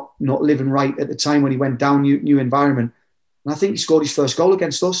maybe not living right at the time when he went down, new environment. And I think he scored his first goal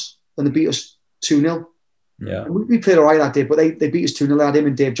against us, and they beat us 2-0. Yeah. And we played all right that day, but they beat us 2-0. They had him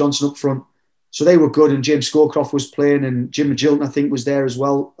and Dave Johnson up front. So they were good, and James Scowcroft was playing, and Jim Magilton, I think, was there as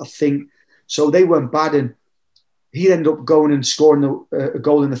well, I think. So they weren't bad, and he ended up going and scoring a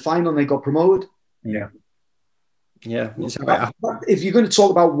goal in the final, and they got promoted. Yeah. Yeah. If you're going to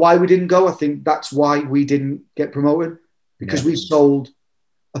talk about why we didn't go, I think that's why we didn't get promoted, because we sold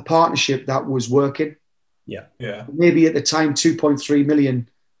a partnership that was working. Yeah. Maybe at the time, 2.3 million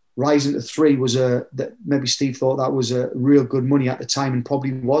rising to 3 was that maybe Steve thought that was a real good money at the time, and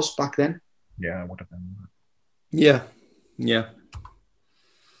probably was back then. Yeah, it would have been.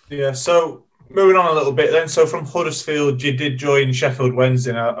 Yeah. So moving on a little bit then. So from Huddersfield, you did join Sheffield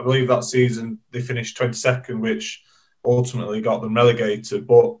Wednesday. I believe that season they finished 22nd, which ultimately got them relegated.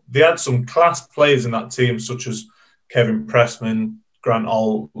 But they had some class players in that team, such as Kevin Pressman, Grant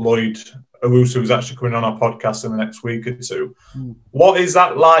All, Lloyd Owusu, who's actually coming on our podcast in the next week or two. What is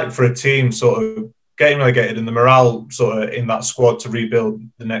that like for a team sort of getting relegated and the morale sort of in that squad to rebuild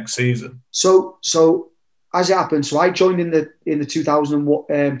the next season? So as it happened, so I joined in the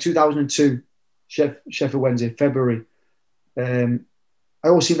 2002 Sheffield Wednesday, February. I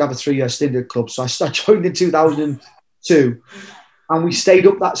always seem to have a 3-year stint at club. So I joined in 2002 and we stayed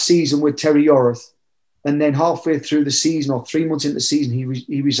up that season with Terry Yorath. And then halfway through the season, or 3 months into the season,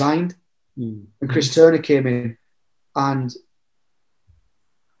 he resigned. And Chris Turner came in. And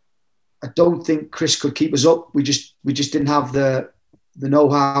I don't think Chris could keep us up. We just didn't have the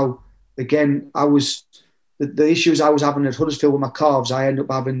know-how. Again, the issues I was having at Huddersfield with my calves, I ended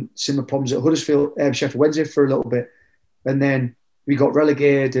up having similar problems at Huddersfield, Sheffield Wednesday for a little bit. And then we got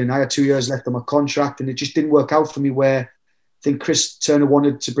relegated and I had 2 years left on my contract and it just didn't work out for me, where I think Chris Turner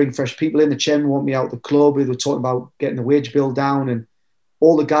wanted to bring fresh people in. The chairman wanted me out of the club. We were talking about getting the wage bill down, and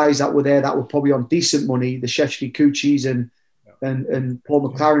all the guys that were there that were probably on decent money, the Sheffield Kuchis and Paul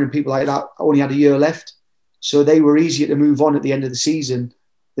McLaren and people like that, only had a year left. So they were easier to move on at the end of the season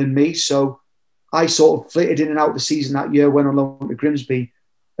than me. So I sort of flitted in and out of the season that year, went on loan to Grimsby.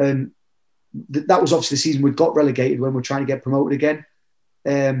 And that was obviously the season we got relegated when we were trying to get promoted again.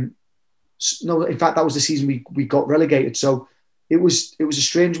 No, in fact, that was the season we got relegated. So it was a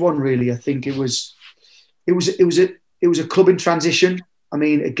strange one, really. I think it was a club in transition. I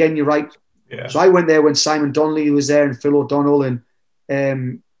mean, again, you're right. Yeah. So I went there when Simon Donnelly was there and Phil O'Donnell,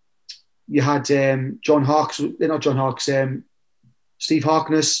 and you had Steve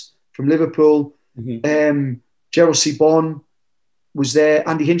Harkness from Liverpool. Gerald Sebon was there.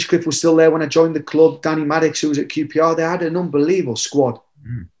 Andy Hinchcliffe was still there when I joined the club. Danny Maddox, who was at QPR. They had an unbelievable squad,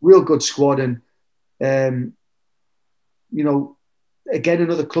 real good squad. And, again,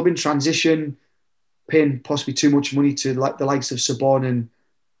 another club in transition, paying possibly too much money to the likes of Sebon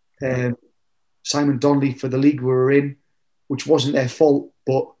and Simon Donnelly for the league we were in, which wasn't their fault.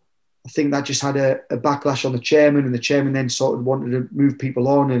 But I think that just had a backlash on the chairman, and the chairman then sort of wanted to move people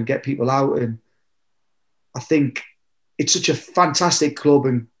on and get people out. And I think it's such a fantastic club,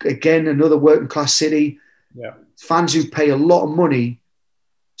 and again, another working class city. Yeah, fans who pay a lot of money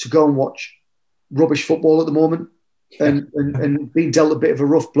to go and watch rubbish football at the moment, and being dealt a bit of a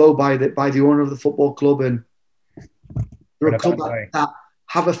rough blow by the owner of the football club. And they're a club that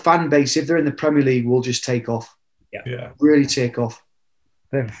have a fan base. If they're in the Premier League, will just take off. Yeah, really take off.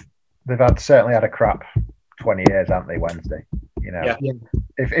 They've certainly had a crap 20 years, haven't they, Wednesday?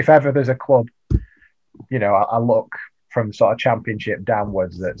 If ever there's a club, I look from sort of Championship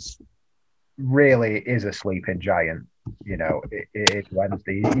downwards that's really is a sleeping giant. It is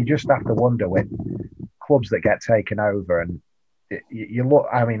Wednesday. You just have to wonder with clubs that get taken over, and you look.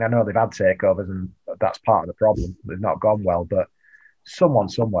 I mean, I know they've had takeovers, and that's part of the problem. They've not gone well, but someone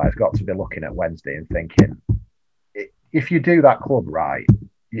somewhere has got to be looking at Wednesday and thinking, if you do that club right,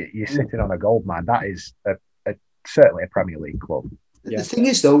 you're sitting on a gold mine. That is certainly a Premier League club. The thing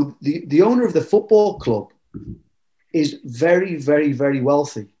is, though, the owner of the football club is very, very, very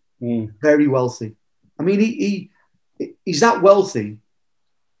wealthy. Very wealthy. I mean, he's that wealthy.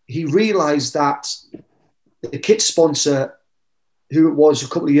 He realised that the kit sponsor, who it was a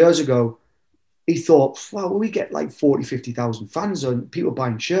couple of years ago, he thought, well, we get like 40, 50,000 fans and people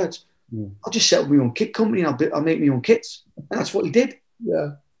buying shirts. I'll just set up my own kit company and I'll make my own kits. And that's what he did.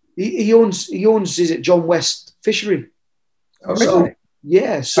 Yeah. He owns, is it John West Fishery? Oh, really?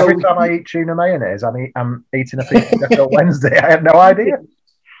 Yeah. So every time I eat tuna mayonnaise, I'm eating a piece of Sheffield Wednesday. I had no idea.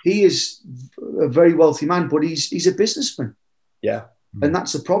 He is a very wealthy man, but he's a businessman. Yeah. And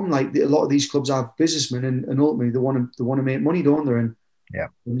that's the problem. Like a lot of these clubs have businessmen, and ultimately they want to make money, don't they?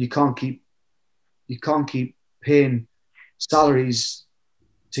 And you can't keep paying salaries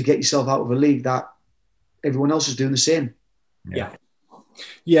to get yourself out of a league that everyone else is doing the same. Yeah.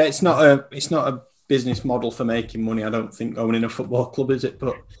 It's not a business model for making money. I don't think owning a football club, is it?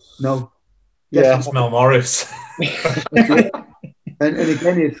 But no. Yeah, it's Mel Morris. And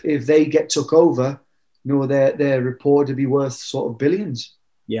again, if they get took over, they're reported to be worth sort of billions.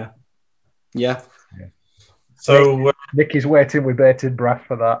 Yeah. So Nicky's waiting with bated breath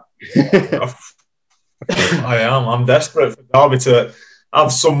for that. I am. I'm desperate for Derby to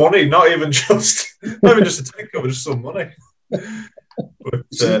have some money, not even just a takeover, just some money. But,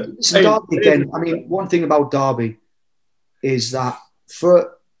 Derby again. I mean, one thing about Derby is that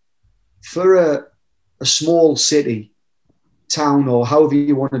for a small city, town, or however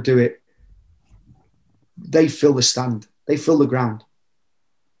you want to do it, they fill the stand, they fill the ground.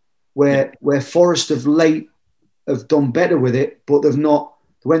 Where Forest of late have done better with it, but they've not.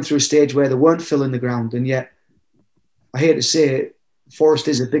 They went through a stage where they weren't filling the ground, and yet I hate to say it, Forest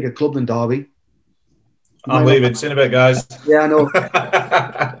is a bigger club than Derby. I'm leaving. See you in a bit, guys. Yeah, I know.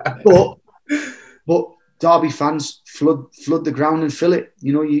 but Derby fans flood the ground and fill it.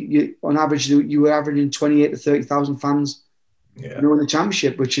 You know, you on average you were averaging 28 to 30,000 fans. Yeah. You know, in the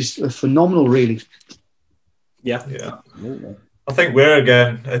Championship, which is phenomenal, really. Yeah. I think we're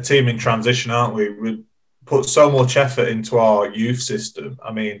again a team in transition, aren't we? We put so much effort into our youth system.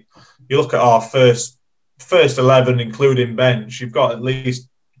 I mean, you look at our first 11, including bench. You've got at least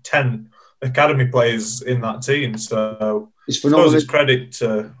 10 academy players in that team. So it's phenomenal. It's credit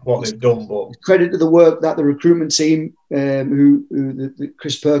to what they've done, but it's credit to the work that the recruitment team, the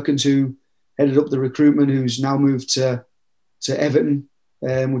Chris Perkins, who headed up the recruitment, who's now moved to Everton,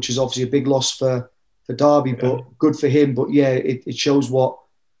 which is obviously a big loss for Derby, but good for him. But yeah, it shows what,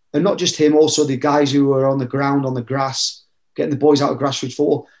 and not just him, also the guys who are on the ground, on the grass, getting the boys out of grassroots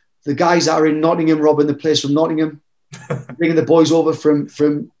football. The guys that are in Nottingham, robbing the place from Nottingham, bringing the boys over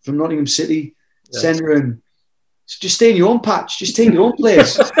from Nottingham City Centre, and just stay in your own patch, just stay in your own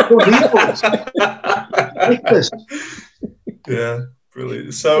place. Yeah,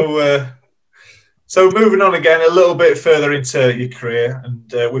 brilliant. So moving on again a little bit further into your career,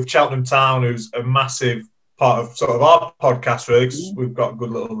 and with Cheltenham Town, who's a massive part of sort of our podcast, really, because we've got a good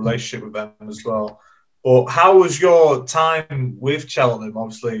little relationship with them as well. But how was your time with Cheltenham?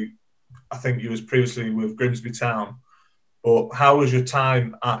 Obviously, I think you was previously with Grimsby Town, but how was your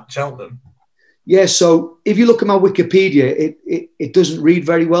time at Cheltenham? Yeah, so if you look at my Wikipedia, it doesn't read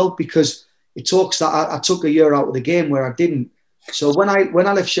very well because it talks that I took a year out of the game where I didn't. So when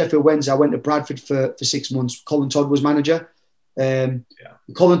I left Sheffield Wednesday, I went to Bradford for 6 months. Colin Todd was manager.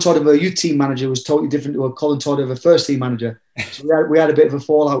 Colin Todd of a youth team manager was totally different to a Colin Todd of a first team manager. So we had a bit of a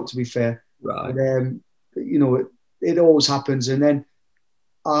fallout, to be fair. Right. But, you know, it always happens. And then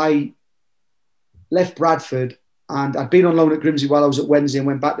I left Bradford, and I'd been on loan at Grimsby while I was at Wednesday and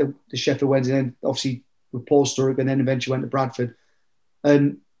went back to Sheffield Wednesday, and then obviously with Paul Sturrock, and then eventually went to Bradford.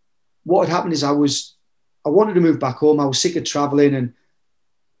 And what had happened is I wanted to move back home. I was sick of travelling, and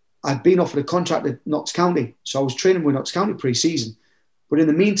I'd been offered a contract at Notts County. So I was training with Notts County pre-season. But in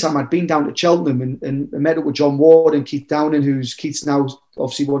the meantime, I'd been down to Cheltenham and met up with John Ward and Keith Downing, Keith's now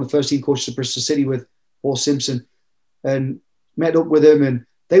obviously one of the first team coaches of Bristol City with Paul Simpson, and met up with them, and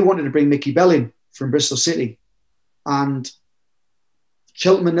they wanted to bring Mickey Bell in from Bristol City. And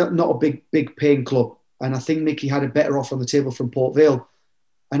Cheltenham, not a big paying club. And I think Mickey had a better offer on the table from Port Vale.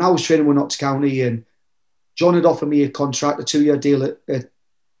 And I was training with Notts County, and John had offered me a contract, a 2-year deal at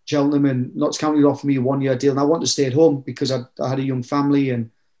Cheltenham, and Notts County had offered me a 1-year deal. And I wanted to stay at home because I had a young family, and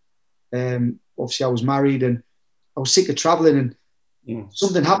obviously I was married, and I was sick of travelling. And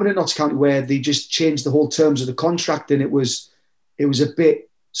something happened at Notts County where they just changed the whole terms of the contract, and it was a bit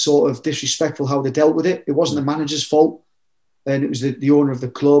sort of disrespectful how they dealt with it. It wasn't the manager's fault, and it was the owner of the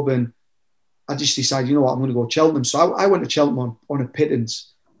club. And I just decided, you know what, I'm going to go to Cheltenham. So I went to Cheltenham on a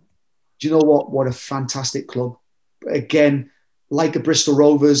pittance. Do you know what a fantastic club. Again, like a Bristol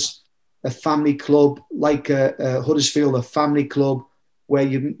Rovers, a family club, like a Huddersfield, a family club where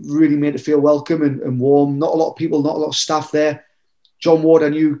you really made it feel welcome and warm. Not a lot of people, not a lot of staff there. John Ward I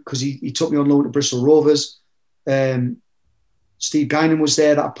knew because he took me on loan to Bristol Rovers. Steve Guinan was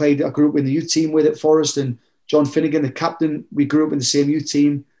there that I grew up in the youth team with at Forest, and John Finnegan, the captain, we grew up in the same youth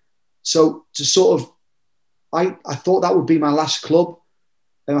team. So to sort of, I thought that would be my last club.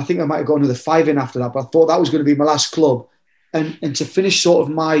 And I think I might have gone another 5 in after that, but I thought that was going to be my last club. And to finish sort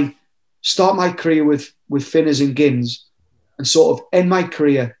of start my career with Finners and Gins, and sort of end my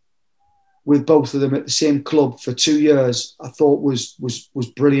career with both of them at the same club for 2 years, I thought was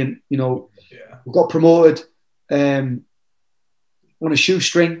brilliant. You know, we got promoted on a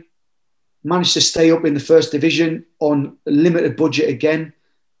shoestring, managed to stay up in the first division on a limited budget again.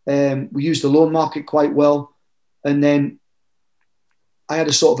 We used the loan market quite well. And then I had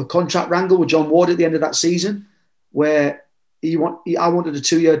a sort of a contract wrangle with John Ward at the end of that season where I wanted a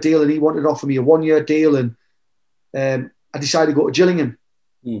 2-year deal and he wanted to offer me a 1-year deal. And I decided to go to Gillingham,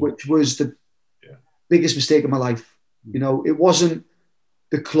 which was the biggest mistake of my life. You know, it wasn't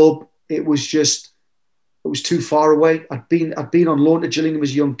the club. It was too far away. I'd been on loan to Gillingham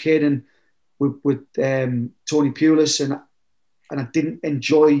as a young kid and with Tony Pulis, and I didn't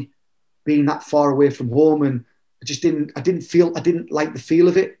enjoy being that far away from home, and I didn't like the feel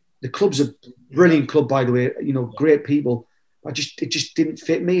of it. The club's a brilliant club, by the way, you know, great people. It just didn't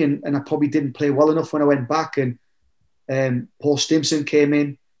fit me, and I probably didn't play well enough when I went back. And Paul Stimson came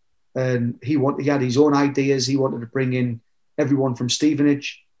in, and he had his own ideas. He wanted to bring in everyone from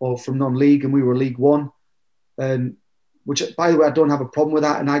Stevenage or from non-league, and we were League One. And which, by the way, I don't have a problem with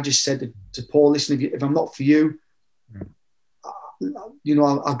that. And I just said to Paul, listen, if I'm not for you, you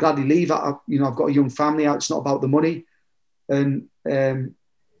know, I'll gladly leave. You know, I've got a young family out. It's not about the money. And,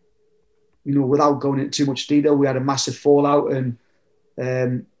 you know, without going into too much detail, we had a massive fallout, and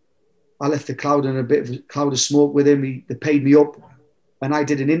I left the cloud in a bit of a cloud of smoke with him. They paid me up, and I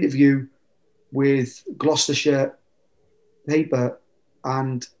did an interview with Gloucestershire paper,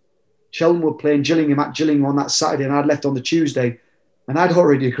 and Cheltenham were playing Gillingham at Gillingham on that Saturday, and I'd left on the Tuesday, and I'd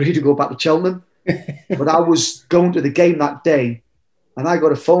already agreed to go back to Cheltenham. But I was going to the game that day, and I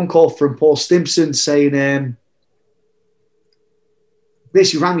got a phone call from Paul Stimpson saying,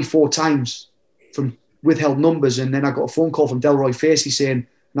 basically rang me 4 times from withheld numbers, and then I got a phone call from Delroy Facey saying,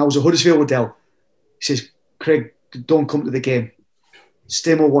 and I was at Huddersfield with Del. He says, Craig, don't come to the game.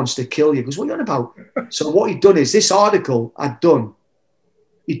 Stimo wants to kill you. He goes, what are you on about? So what he'd done is, this article I'd done,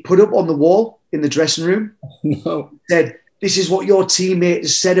 he'd put up on the wall in the dressing room. No. Said, this is what your teammate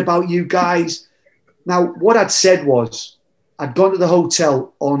has said about you guys. Now, what I'd said was, I'd gone to the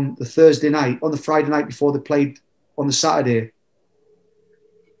hotel on the Friday night before they played on the Saturday.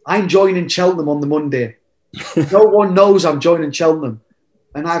 I'm joining Cheltenham on the Monday. No one knows I'm joining Cheltenham.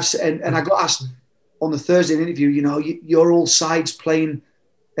 And I got asked on the Thursday interview, you know, your old side's playing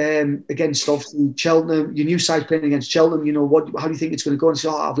against obviously Cheltenham, your new side's playing against Cheltenham, you know, how do you think it's going to go? And say,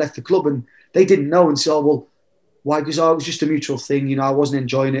 I've left the club. And they didn't know, and say, well, why? Because it was just a mutual thing, you know, I wasn't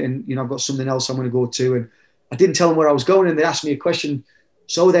enjoying it, and, you know, I've got something else I'm going to go to. And I didn't tell them where I was going, and they asked me a question.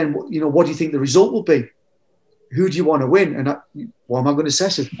 So then, you know, what do you think the result will be? Who do you want to win? And what am I going to say? I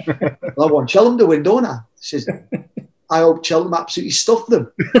said, well, I want Cheltenham to win, don't I? She says, I hope Cheltenham absolutely stuff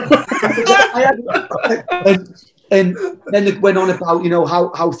them. and then they went on about, you know,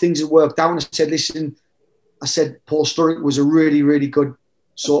 how things had worked out. And I said, listen, Paul Sturrock was a really, really good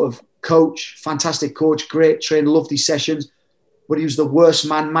sort of coach, fantastic coach, great trainer, loved his sessions, but he was the worst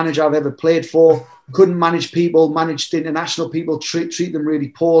manager I've ever played for. Couldn't manage people, managed international people, treat them really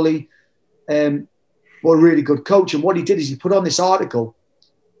poorly. But a really good coach. And what he did is he put on this article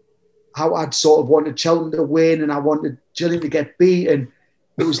how I'd sort of wanted Cheltenham to win and I wanted Gillingham to get beat. And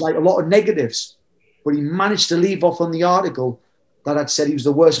it was like a lot of negatives. But he managed to leave off on the article that I'd said he was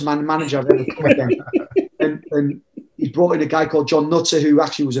the worst manager I've ever come against. And he brought in a guy called John Nutter, who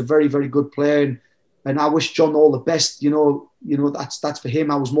actually was a very, very good player. And I wish John all the best. You know, that's for him.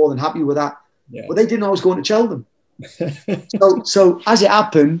 I was more than happy with that. Yeah. But they didn't know I was going to Cheltenham. so as it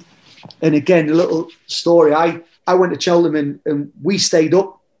happened, and again, a little story, I went to Cheltenham and we stayed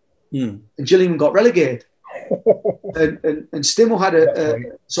up and Gillingham got relegated. and Stimo had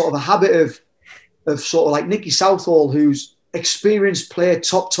a sort of a habit of sort of like Nicky Southall, who's experienced player,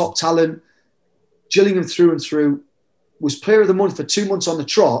 top talent, Gillingham through and through, was player of the month for 2 months on the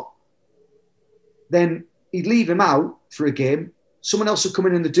trot. Then he'd leave him out for a game. Someone else would come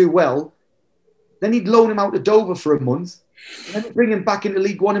in and they'd do well. Then he'd loan him out to Dover for a month. And then he'd bring him back into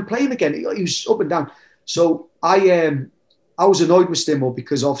League One and play him again. He was up and down. So I was annoyed with Stimo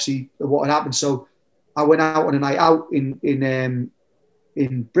because obviously of what had happened. So I went out on a night out in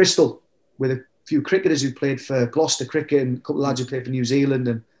Bristol with a few cricketers who played for Gloucester Cricket and a couple of lads who played for New Zealand.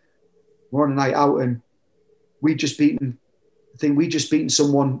 And we're on a night out and we'd just beaten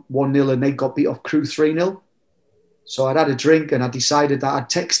someone 1-0 and they got beat off Crewe 3-0. So I'd had a drink and I decided that I'd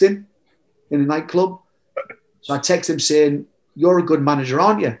text him in a nightclub. So I text him saying, "You're a good manager,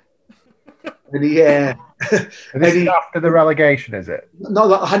 aren't you?" And he... and this is after the relegation, is it?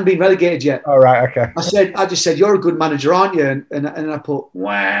 No, I hadn't been relegated yet. Oh, right, okay. I just said, "You're a good manager, aren't you?" And I put,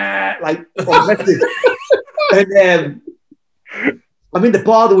 wah, like, on message. And I'm in the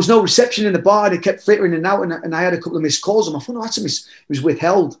bar. There was no reception in the bar. And it kept filtering in and out. And I had a couple of missed calls on my phone. Oh, it was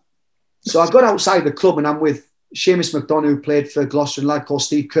withheld. So I got outside the club and I'm with Seamus McDonough, who played for Gloucester, and a lad called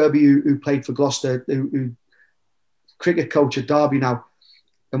Steve Kirby, who played for Gloucester, who cricket coach at Derby now.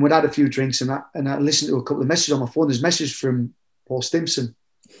 And we'd had a few drinks and I listened to a couple of messages on my phone. There's a message from Paul Stimpson,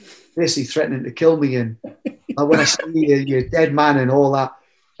 basically threatening to kill me. And when I see you, you're a dead man and all that.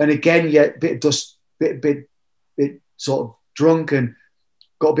 And again, yeah, bit sort of drunk and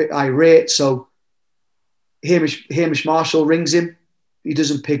got a bit irate. So Hamish Marshall rings him. He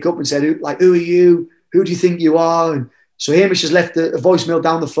doesn't pick up and said, "Who are you? Who do you think you are?" And so Hamish has left a voicemail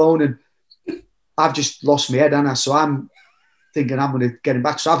down the phone and I've just lost my head, Anna. So I'm thinking I'm going to get him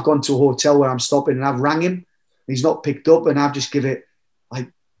back. So I've gone to a hotel where I'm stopping and I've rang him. He's not picked up and I've just give it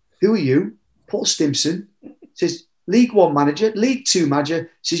like, "Who are you?" Paul Stimpson. Says, "League One manager, League Two manager."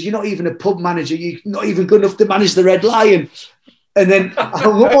 Says, "You're not even a pub manager. You're not even good enough to manage the Red Lion." And then I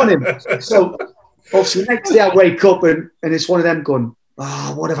hung up on him. So obviously the next day I wake up and it's one of them going,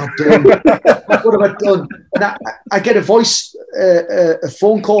 what have I done? What have I done? And I get a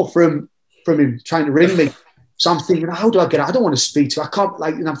phone call from him trying to ring me. So I'm thinking, how do I get it? I don't want to speak to him. I can't,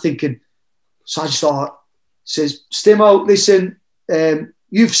 and I'm thinking, so I just thought, says, Stimo, listen,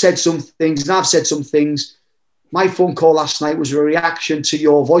 you've said some things and I've said some things. My phone call last night was a reaction to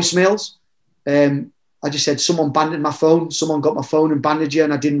your voicemails. I just said, someone banded my phone. Someone got my phone and banded you,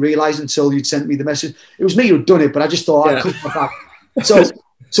 and I didn't realise until you'd sent me the message. It was me who'd done it, but I just thought I'd cut my back.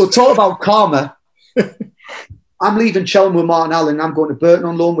 So talk about karma. I'm leaving Cheltenham with Martin Allen. I'm going to Burton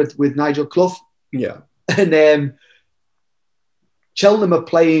on loan with Nigel Clough. Yeah. And Cheltenham are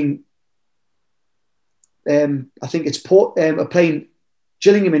playing, I think it's are playing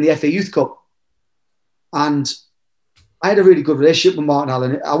Gillingham in the FA Youth Cup. And I had a really good relationship with Martin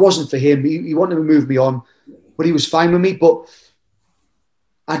Allen. I wasn't for him. He wanted to move me on, but he was fine with me. But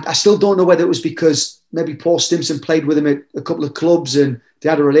I still don't know whether it was because maybe Paul Stimson played with him at a couple of clubs and they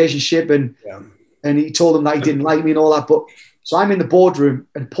had a relationship and he told him that he didn't like me and all that. But so I'm in the boardroom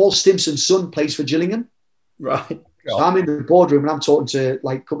and Paul Stimson's son plays for Gillingham. Right. So I'm in the boardroom and I'm talking to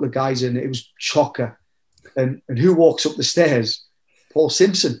like a couple of guys and it was chocker. And who walks up the stairs? Paul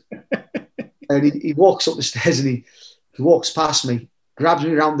Simpson. And he walks up the stairs and he walks past me, grabs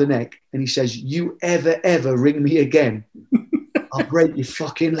me around the neck, and he says, "You ever ring me again, I'll break your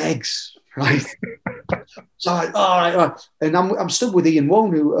fucking legs." Right? So I'm like, all right. And I'm stood with Ian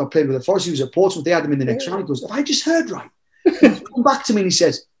Wone, who I played with at Forest. He was at Portsmouth. They had him in the next round. He goes, "Have I just heard right?" He come back to me and he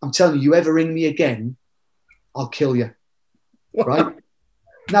says, "I'm telling you, you ever ring me again, I'll kill you." Right?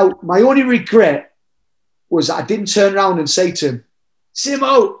 Now, my only regret was that I didn't turn around and say to him,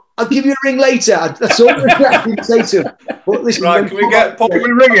 "Simo, I'll give you a ring later." That's all I didn't say to him. But listen, right, can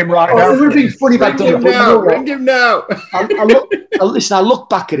we ring him right now? It would have been funny if I'd done it. Ring him now. I look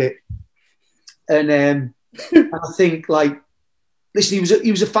back at it, and I think, like, listen,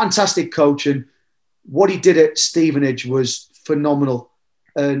 he was a fantastic coach, and what he did at Stevenage was phenomenal.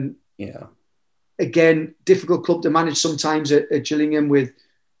 And again, difficult club to manage sometimes at Gillingham with,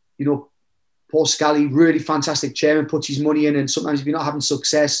 Paul Scally, really fantastic chairman, puts his money in, and sometimes if you're not having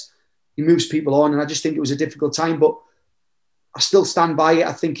success, he moves people on. And I just think it was a difficult time, but I still stand by it.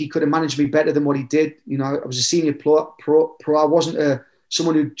 I think he could have managed me better than what he did. I was a senior pro. I wasn't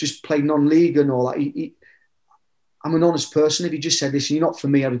someone who just played non-league and all that. I'm an honest person. If he just said, "Listen, you're not for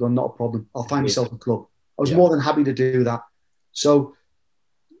me," I would go, "Not a problem. I'll find myself a club." I was more than happy to do that. So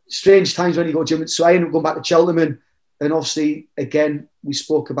strange times when you go to gym. So I ended up going back to Cheltenham, and obviously, again, we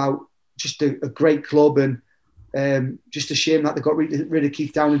spoke about just a great club, and just a shame that they got rid of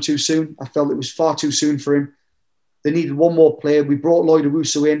Keith Downing too soon. I felt it was far too soon for him. They needed one more player. We brought Lloyd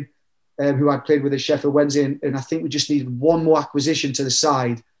Owusu in, who I'd played with at Sheffield Wednesday, and I think we just needed one more acquisition to the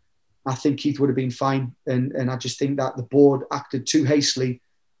side. I think Keith would have been fine, and I just think that the board acted too hastily,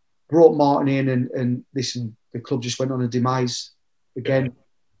 brought Martin in, and listen, the club just went on a demise. Again,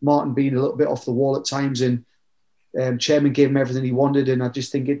 Martin being a little bit off the wall at times, and chairman gave him everything he wanted, and I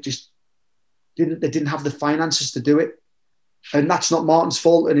just think it just they didn't have the finances to do it. And that's not Martin's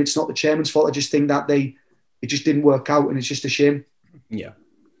fault, and it's not the chairman's fault. I just think that it just didn't work out, and it's just a shame. Yeah.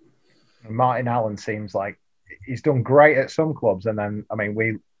 Martin Allen seems like he's done great at some clubs, and then,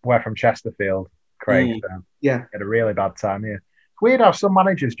 we're from Chesterfield, Craig. So had a really bad time here. It's weird how some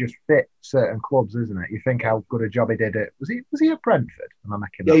managers just fit certain clubs, isn't it? You think how good a job he did at was he at Brentford? Am I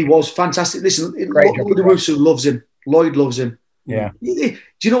making that? He was fantastic. Listen, Lloyd Owusu loves him. Lloyd loves him. Yeah. Do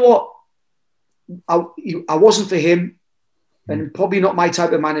you know what? I wasn't for him, and probably not my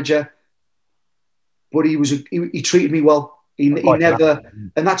type of manager. But he treated me well. He never,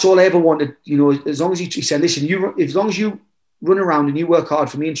 and that's all I ever wanted. As long as he said, "Listen, as long as you run around and you work hard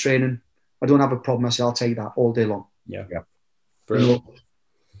for me in training, I don't have a problem." I said, "I'll take that all day long." Yeah. Brilliant.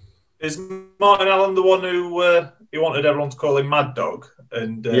 Is Martin Allen the one who he wanted everyone to call him Mad Dog?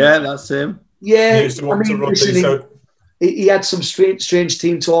 And that's him. Yeah, he used to want to run these. He had some strange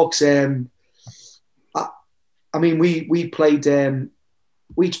team talks. We played.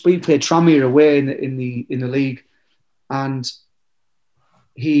 We played Tranmere away in the league, and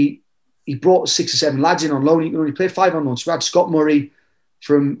he brought 6 or 7 lads in on loan. He can only play 5 on loan. So we had Scott Murray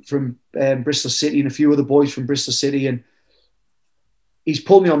from Bristol City and a few other boys from Bristol City, and he's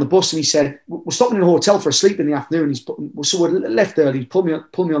pulled me on the bus and he said, "We're stopping in a hotel for a sleep in the afternoon." So we left early. He pulled me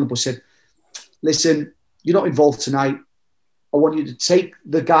on the bus. Said, "Listen, you're not involved tonight. I want you to take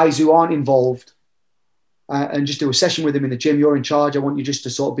the guys who aren't involved." And just do a session with him in the gym. You're in charge. I want you just to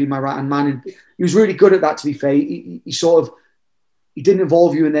sort of be my right-hand man. And he was really good at that, to be fair. He didn't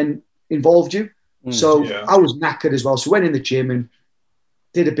involve you and then involved you. So I was knackered as well. So went in the gym and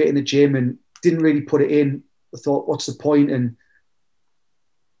did a bit in the gym and didn't really put it in. I thought, what's the point? And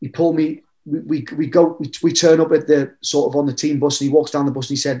he pulled me. We turn up at the sort of on the team bus, and he walks down the bus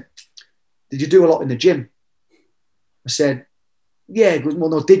and he said, "Did you do a lot in the gym?" I said, "Yeah." He goes, "Well,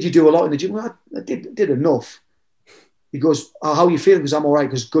 no, did you do a lot in the gym?" Well, I did enough. He goes, "Oh, how are you feeling?" Because I'm all right.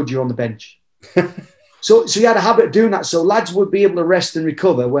 Because good, you're on the bench. So he had a habit of doing that. So lads would be able to rest and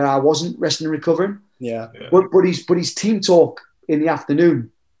recover where I wasn't resting and recovering. Yeah. But his team talk in the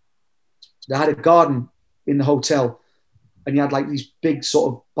afternoon. They had a garden in the hotel, and you had like these big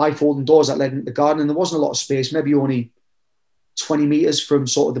sort of bifolding doors that led into the garden, and there wasn't a lot of space. Maybe only 20 meters from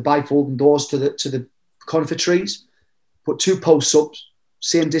sort of the bifolding doors to the conifer trees. Put 2 posts up,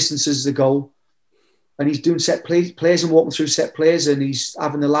 same distance as the goal, and he's doing set plays and walking through set plays, and he's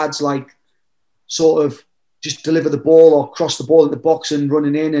having the lads like sort of just deliver the ball or cross the ball in the box and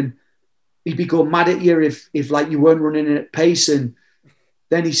running in, and he'd be going mad at you if like you weren't running in at pace. And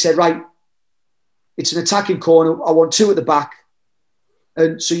then he said, "Right, it's an attacking corner. I want 2 at the back."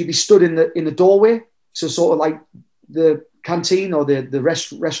 And so you'd be stood in the doorway, so sort of like the canteen or the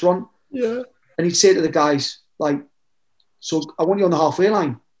restaurant. Yeah. And he'd say to the guys, like, "So I want you on the halfway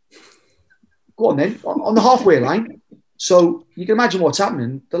line." "Go on then, on the halfway line." So you can imagine what's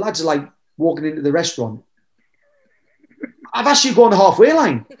happening. The lads are like walking into the restaurant. "I've asked you to go on the halfway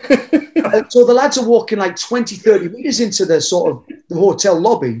line." So the lads are walking like 20, 30 meters into the sort of the hotel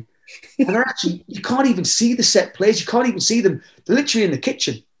lobby. And they're actually, you can't even see the set plays. You can't even see them. They're literally in the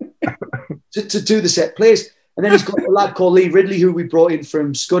kitchen to do the set plays. And then he's got a lad called Lee Ridley, who we brought in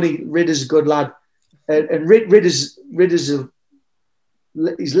from Scunny. Ridder's a good lad. And Ridder's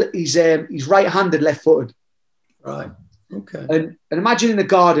he's right-handed, left-footed. Right. Okay. And imagine in the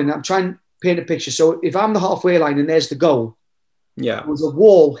garden, I'm trying to paint a picture. So if I'm the halfway line and there's the goal, yeah, there was a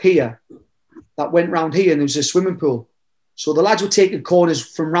wall here that went round here, and there was a swimming pool. So the lads were taking corners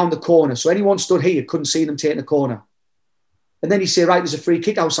from round the corner. So anyone stood here couldn't see them taking a corner. And then he said, "Right, there's a free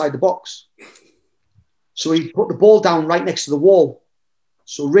kick outside the box." So he put the ball down right next to the wall.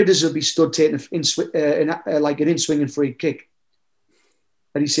 So Ridders would be stood taking like an in-swinging free kick.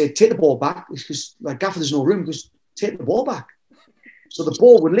 And he said, "Take the ball back." Because like, "Gaffer, there's no room." He goes, "Take the ball back." So the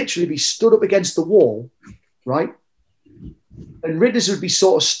ball would literally be stood up against the wall, right? And Ridders would be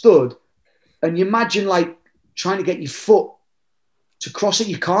sort of stood. And you imagine like trying to get your foot to cross it,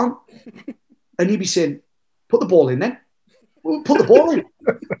 you can't. And he'd be saying, "Put the ball in then." "Well, put the ball in."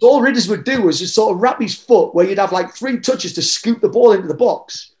 So all Ridders would do was just sort of wrap his foot where you'd have like 3 touches to scoop the ball into the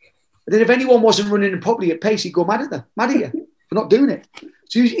box. And then if anyone wasn't running in properly at pace, he'd go mad at you for not doing it.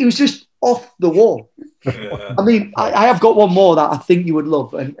 So he was just off the wall. Yeah. I mean, I have got one more that I think you would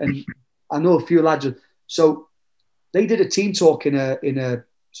love. And I know a few lads. So they did a team talk in a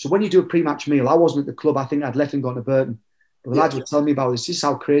so when you do a pre-match meal, I wasn't at the club. I think I'd left and gone to Burton. But the lads were telling me about this. This is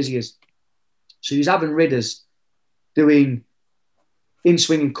how crazy it is. So he was having Ridders doing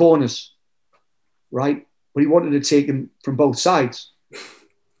in-swinging corners, right? But he wanted to take him from both sides.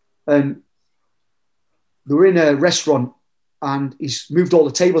 And they were in a restaurant, and he's moved all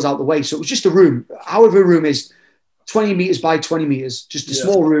the tables out the way. So it was just a room. However a room is, 20 metres by 20 metres, just a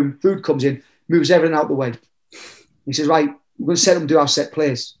small room. Food comes in, moves everything out the way. He says, "Right, we're going to set them to do our set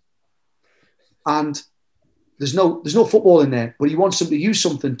plays." And there's no football in there, but he wants them to use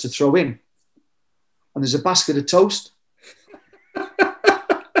something to throw in. And there's a basket of toast.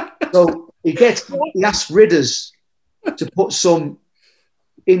 So he asks Ridders to put some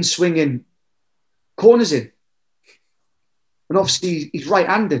in-swinging corners in. And obviously he's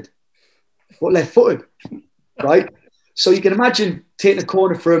right-handed, but left-footed, right? So you can imagine taking a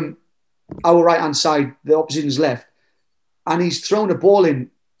corner from our right-hand side, the opposition's left, and he's throwing a ball in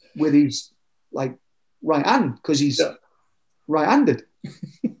with his like right hand because he's right-handed.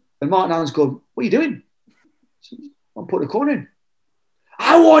 And Martin Allen's going, "What are you doing?" "I'm putting a corner in."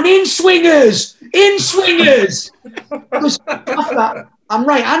 "I want in-swingers! In-swingers!" Because after that, "I'm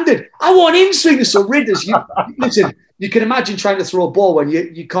right-handed. I want in-swingers." So Ridders, listen, you can imagine trying to throw a ball when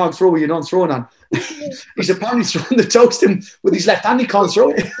you can't throw with your non-throwing hand. He's apparently throwing the toast in with his left hand. He can't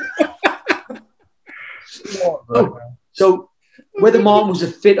throw it. So whether Martin was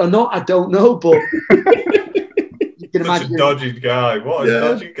a fit or not, I don't know, but you can imagine. A dodgy guy. What a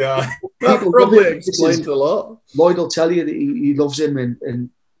dodgy guy. That probably explains a lot. Lloyd will tell you that he loves him, and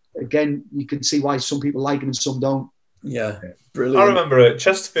again, you can see why some people like him and some don't. Yeah, brilliant. I remember at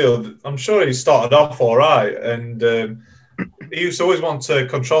Chesterfield, I'm sure he started off all right, and he used to always want to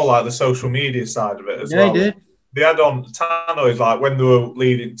control like the social media side of it as well. Yeah, he did. They had on Tano is like when they were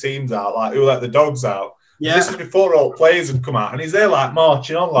leading teams out, like who let the dogs out. Yeah. This is before all players had come out, and he's there like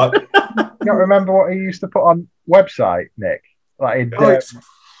marching on like. You don't remember what he used to put on website, Nick? Like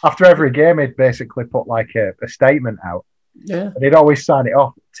after every game, he'd basically put like a statement out. Yeah. And he'd always sign it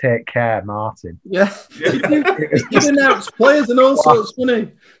off, "Take care, Martin." Yeah. He'd announce players and all sorts,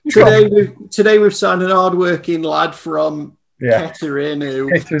 wouldn't he? Today we've signed an hard-working lad from Kettering who...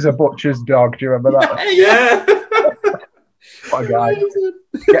 Hitter's a butcher's dog. Do you remember that? Yeah. What a guy.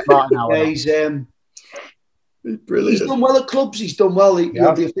 Get Martin out. Yeah, he's brilliant. He's done well at clubs. He's done well.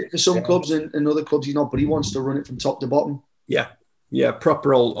 He'll be a fit for some clubs and other clubs he's not, but he wants to run it from top to bottom. Yeah. Yeah,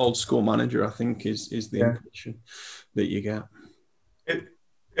 proper old school manager, I think, is the impression that you get.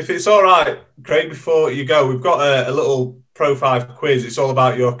 If it's all right, Craig, before you go, we've got a little Pro 5 quiz. It's all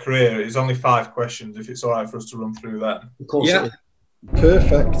about your career. It's only 5 questions, if it's all right for us to run through that. Of course. Yeah,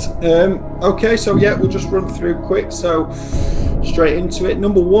 perfect. Okay, so we'll just run through quick. So straight into it.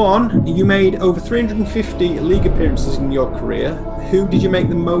 Number 1, you made over 350 league appearances in your career. Who did you make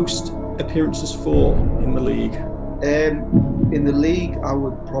the most appearances for in the league? In the league, I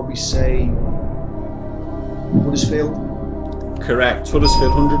would probably say Huddersfield. Correct.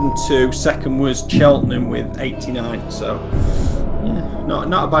 Huddersfield 102. Second was Cheltenham with 89. So yeah,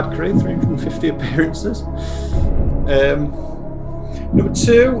 not a bad career. 350 appearances. Number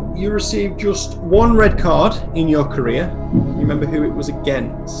 2, you received just 1 red card in your career. You remember who it was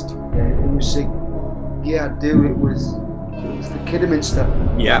against? I do. It was the Kidderminster.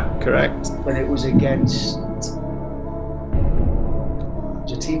 Yeah, correct. And it was against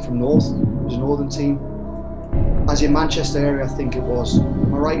a team from North. It was a northern team. As in Manchester area, I think it was.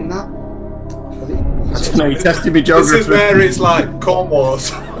 Am I right in that? I don't know, you tested me geography. This is where it's like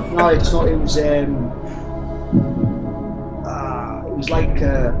Cornwalls. No, it's not. It was like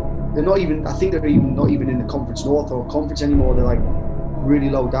they're not even. I think they're even not even in the Conference North or Conference anymore. They're like really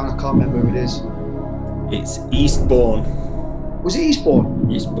low down. I can't remember who it is. It's Eastbourne. Was it Eastbourne?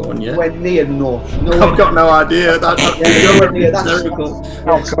 Eastbourne, yeah. Went near North. I've got no idea. That's hysterical.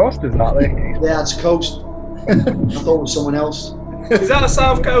 South Coast, is that? Yeah, it's Coast. I thought it was someone else. Is that a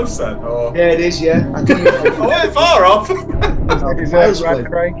South Coast then? Or? Yeah, it is. Yeah. I went far off. Deserved red,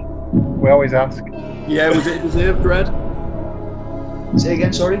 Craig? We always ask. Yeah, was it a deserved red? Say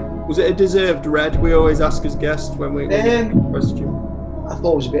again, sorry. Was it a deserved red? We always ask as guests when we question. I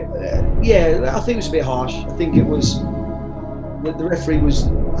thought it was a bit. I think it was a bit harsh. I think it was. The referee was.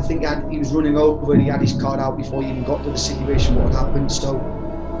 I think he was running over and he had his card out before he even got to the situation. What had happened? So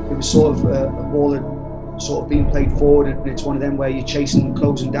it was sort of a ball had sort of being played forward, and it's one of them where you're chasing and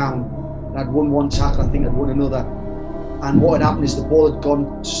closing down. And I'd won one tackle. I think I'd won another. And what had happened is the ball had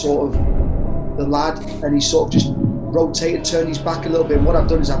gone to sort of the lad, and he sort of just rotated, turned his back a little bit. And what I've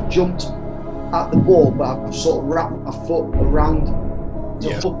done is I've jumped at the ball, but I've sort of wrapped my foot around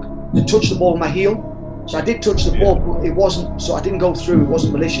the hook to touch the ball with my heel. So I did touch the ball, but it wasn't. So I didn't go through. It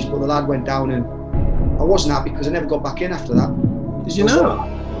wasn't malicious, but the lad went down, and I wasn't happy because I never got back in after that. Did you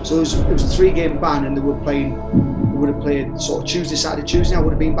know? So it was a 3-game ban, and they would have played sort of Tuesday, Saturday, Tuesday. I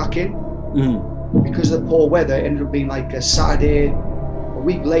would have been back in. But because of the poor weather, it ended up being like a Saturday. A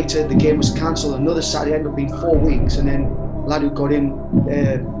week later, the game was cancelled. Another Saturday ended up being 4 weeks, and then a lad who got in,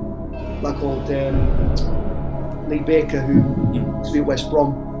 called Lee Baker, who used to be at West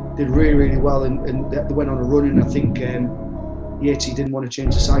Brom, did really, really well, and they went on a run. And I think Yatesy didn't want to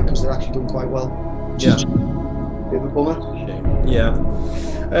change the side because they're actually done quite well. Just a bit of a bummer. Yeah.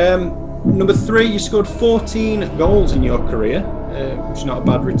 Number 3, you scored 14 goals in your career, which is not a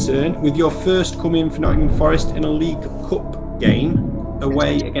bad return, with your first coming for Nottingham Forest in a League Cup game,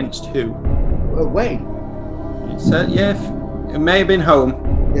 away against who? Away? It may have been home.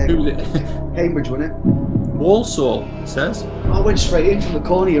 Yeah, who was it? Cambridge, wasn't it? Walsall, it says. I went straight in from the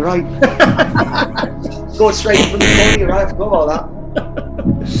corner, you're right. Scored straight in from the corner, you're right, I forgot about that.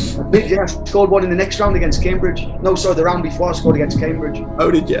 I scored one in the next round against Cambridge. No, sorry, the round before I scored against Cambridge.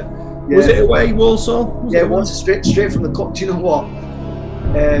 Oh, did you? Yeah. Was it away, Walsall? It was straight from the cup. Do you know what?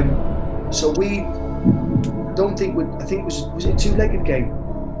 So I think it was a 2-legged game.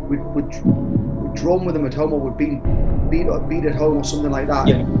 We'd drawn with them at home, or we'd beat at home or something like that.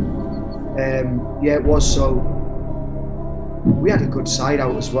 Yeah. It was. So we had a good side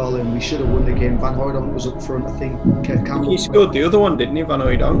out as well, and we should have won the game. Van Hooydonk was up front, I think. Kev Campbell. He scored the other one, didn't he, Van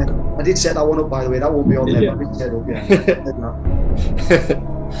Hooydonk? Yeah. I did set that one up, by the way. That won't be on there. But I did set it up,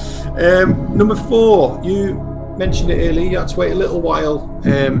 Number 4, you mentioned it earlier. You had to wait a little while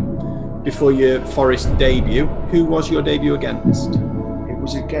before your Forest debut. Who was your debut against? It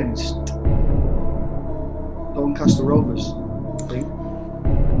was against Doncaster Rovers, I think.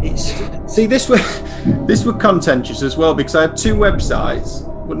 This were contentious as well, because I had 2 websites,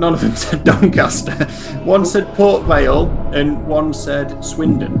 but none of them said Doncaster. One said Port Vale and one said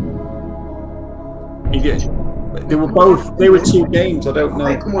Swindon. They were 2 games. I don't know.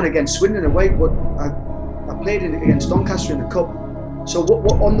 I come on against Swindon away, but I played against Doncaster in the cup. So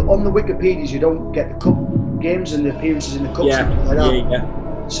what on the Wikipedias you don't get the cup games and the appearances in the cup. Yeah, like that.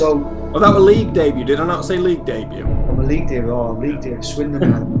 yeah. So. Oh, that was league debut. Did I not say league debut? I'm a league debut. Oh, league debut. Swindon.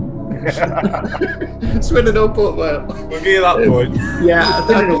 Swindon or Port Vale. We'll give you that point. Yeah,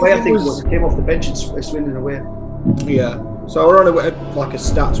 Swindon away. I think it was. It came off the bench and Swindon away. Yeah. So I were on a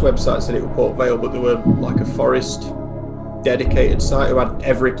stats website said it was Port Vale, but there were like a Forest dedicated site who had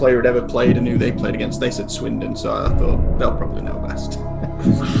every player who'd ever played and who they played against. They said Swindon, so I thought they'll probably know best.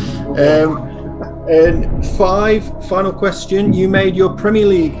 And final question. You made your Premier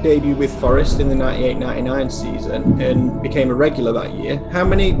League debut with Forest in the 98-99 season and became a regular that year. How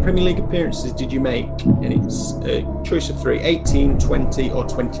many Premier League appearances did you make? And it's a choice of 3, 18, 20 or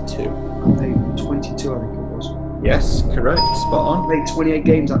 22. I played 22, I think it was. Yes, correct. Spot on. I played 28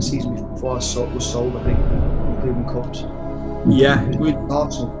 games that season before I was sold, I think, including cups. Yeah. With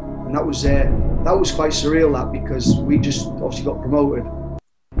Arsenal. And that was quite surreal, that, because we just obviously got promoted.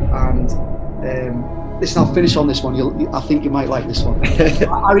 And listen, I'll finish on this one. I think you might like this one.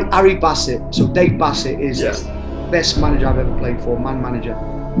 Harry Bassett. So Dave Bassett is the best manager I've ever played for, man manager.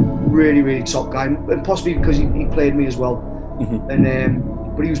 Really, really top guy, and possibly because he played me as well. Mm-hmm.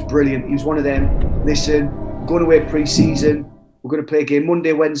 And but he was brilliant. He was one of them. Listen, we're going away pre-season. We're going to play a game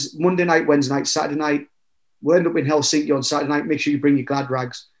Monday night, Wednesday night, Saturday night. We'll end up in Helsinki on Saturday night. Make sure you bring your glad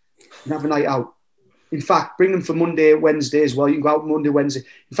rags and have a night out. In fact, bring them for Monday, Wednesday as well. You can go out Monday, Wednesday.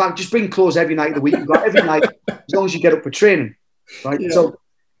 In fact, just bring clothes every night of the week. You can go out every night as long as you get up for training. Right? Yeah. So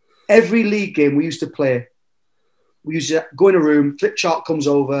every league game we used to play, we used to go in a room, flip chart comes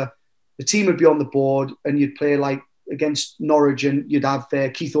over, the team would be on the board, and you'd play like against Norwich, and you'd have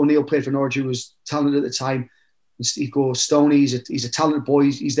Keith O'Neill played for Norwich, who was talented at the time. And Steve goes, Stoney, he's a talented boy,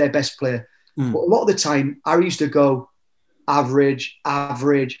 he's their best player. But a lot of the time, Harry used to go average.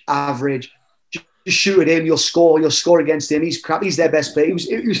 Just shoot at him, you'll score against him. He's crap, he's their best player.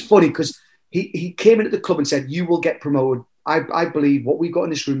 It was funny because he came into the club and said, you will get promoted. I believe what we've got in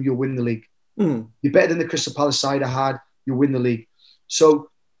this room, you'll win the league. You're better than the Crystal Palace side I had, you'll win the league. So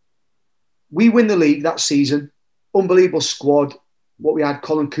we win the league that season. Unbelievable squad. What we had,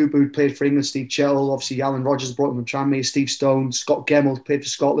 Colin Cooper, who played for England, Steve Chettle, obviously Alan Rodgers brought him from Tranmere, Steve Stone, Scott Gemmell played for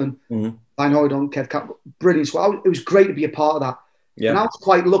Scotland, Van Hooydonk, Kev Cap, brilliant. So it was great to be a part of that. Yeah. And I was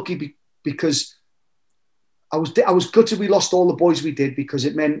quite lucky because I was gutted we lost all the boys we did, because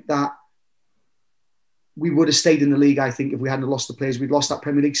it meant that we would have stayed in the league, I think, if we hadn't lost the players. We'd lost that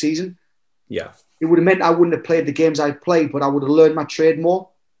Premier League season. Yeah. It would have meant I wouldn't have played the games I played, but I would have learned my trade more.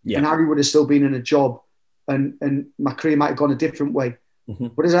 Yeah. And Harry would have still been in a job, and my career might have gone a different way.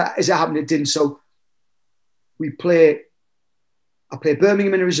 But as it happened, it didn't. So I play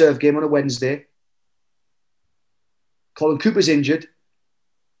Birmingham in a reserve game on a Wednesday. Colin Cooper's injured.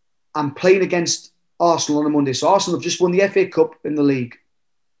 I'm playing against Arsenal on a Monday. So Arsenal have just won the FA Cup in the league.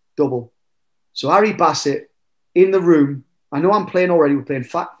 Double. So Harry Bassett in the room. I know I'm playing already. We're playing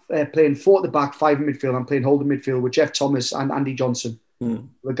 4 at the back, 5 in midfield. I'm playing holding midfield with Jeff Thomas and Andy Johnson.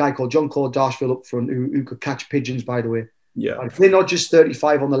 A guy called John Claude Darshfield up front who could catch pigeons, by the way. Yeah. Flynn Hodges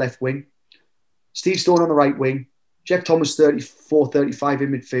 35 on the left wing. Steve Stone on the right wing. Jeff Thomas 34, 35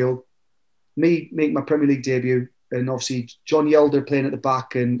 in midfield. Me make my Premier League debut. And obviously John Yelder playing at the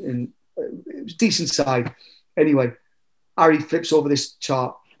back, and it was a decent side. Anyway, Harry flips over this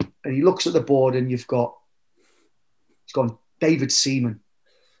chart and he looks at the board, and he's gone David Seaman,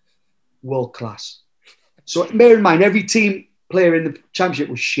 world class. So bear in mind, every team player in the championship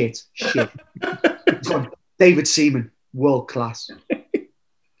was shit. He's gone David Seaman, world class.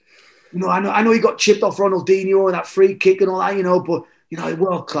 I know he got chipped off Ronaldinho and that free kick and all that, but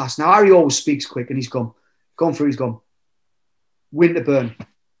world class. Now Harry always speaks quick, and he's gone through. He's gone Winterburn.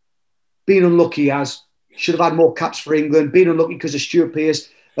 Been unlucky, should have had more caps for England. Been unlucky because of Stuart Pearce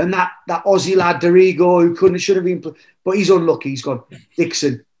and that Aussie lad Dorigo who should have been, but he's unlucky. He's gone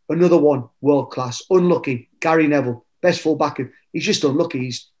Dixon, another one, world class. Unlucky, Gary Neville, best full back. He's just unlucky.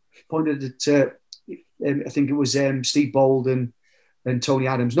 He's pointed at I think it was Steve Bold and Tony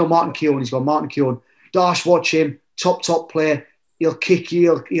Adams. No, Martin Keown. He's gone Martin Keown. Darsh, watch him. Top player. He'll kick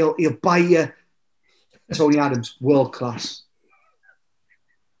you. He'll bite you. Tony Adams, world class.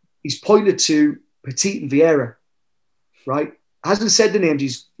 He's pointed to Petit and Vieira, right? Hasn't said the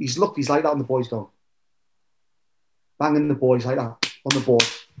names. He's looked. He's like that on the boys' dog. Banging the boys like that on the board.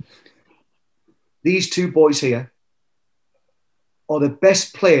 These two boys here are the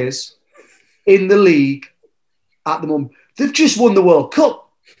best players in the league at the moment. They've just won the World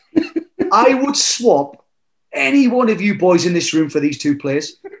Cup. I would swap any one of you boys in this room for these two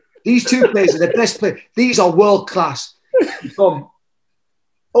players. These two players are the best players. These are world class. From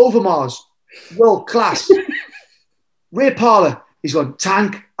Overmars, world class. Ray Parlour, he's gone,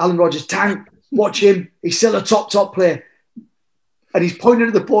 tank, Alan Rodgers, tank, watch him, he's still a top player. And he's pointing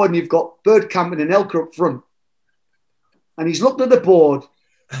at the board and you've got Birdcamp and Anelka up front. And he's looked at the board,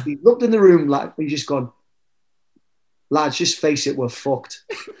 he's looked in the room, like he's just gone, lads, just face it, we're fucked.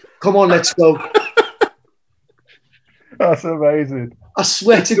 Come on, let's go. That's amazing. I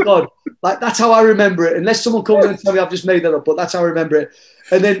swear to God, like that's how I remember it. Unless someone comes and tell me I've just made that up, but that's how I remember it.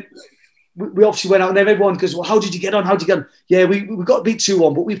 And then we obviously went out, and then everyone goes, "Well, how did you get on? How did you get on?" Yeah, we got beat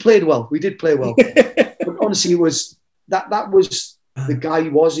 2-1, but we played well. We did play well. But honestly, it was that was the guy he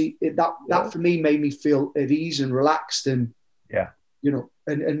was. That for me made me feel at ease and relaxed, and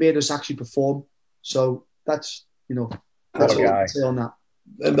and made us actually perform. So that's that's all I can say on that.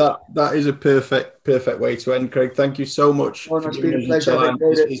 And that is a perfect way to end, Craig. Thank you so much. It's been a pleasure.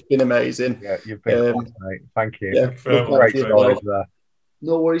 It's been amazing. Yeah, you've been great. Thank you. Yeah, great stories there.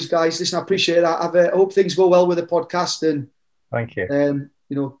 No worries, guys. Listen, I appreciate that. I hope things go well with the podcast, and thank you.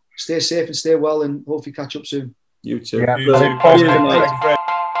 Stay safe and stay well, and hopefully catch up soon. You too. Yeah,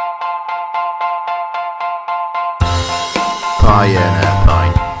 Pioneer.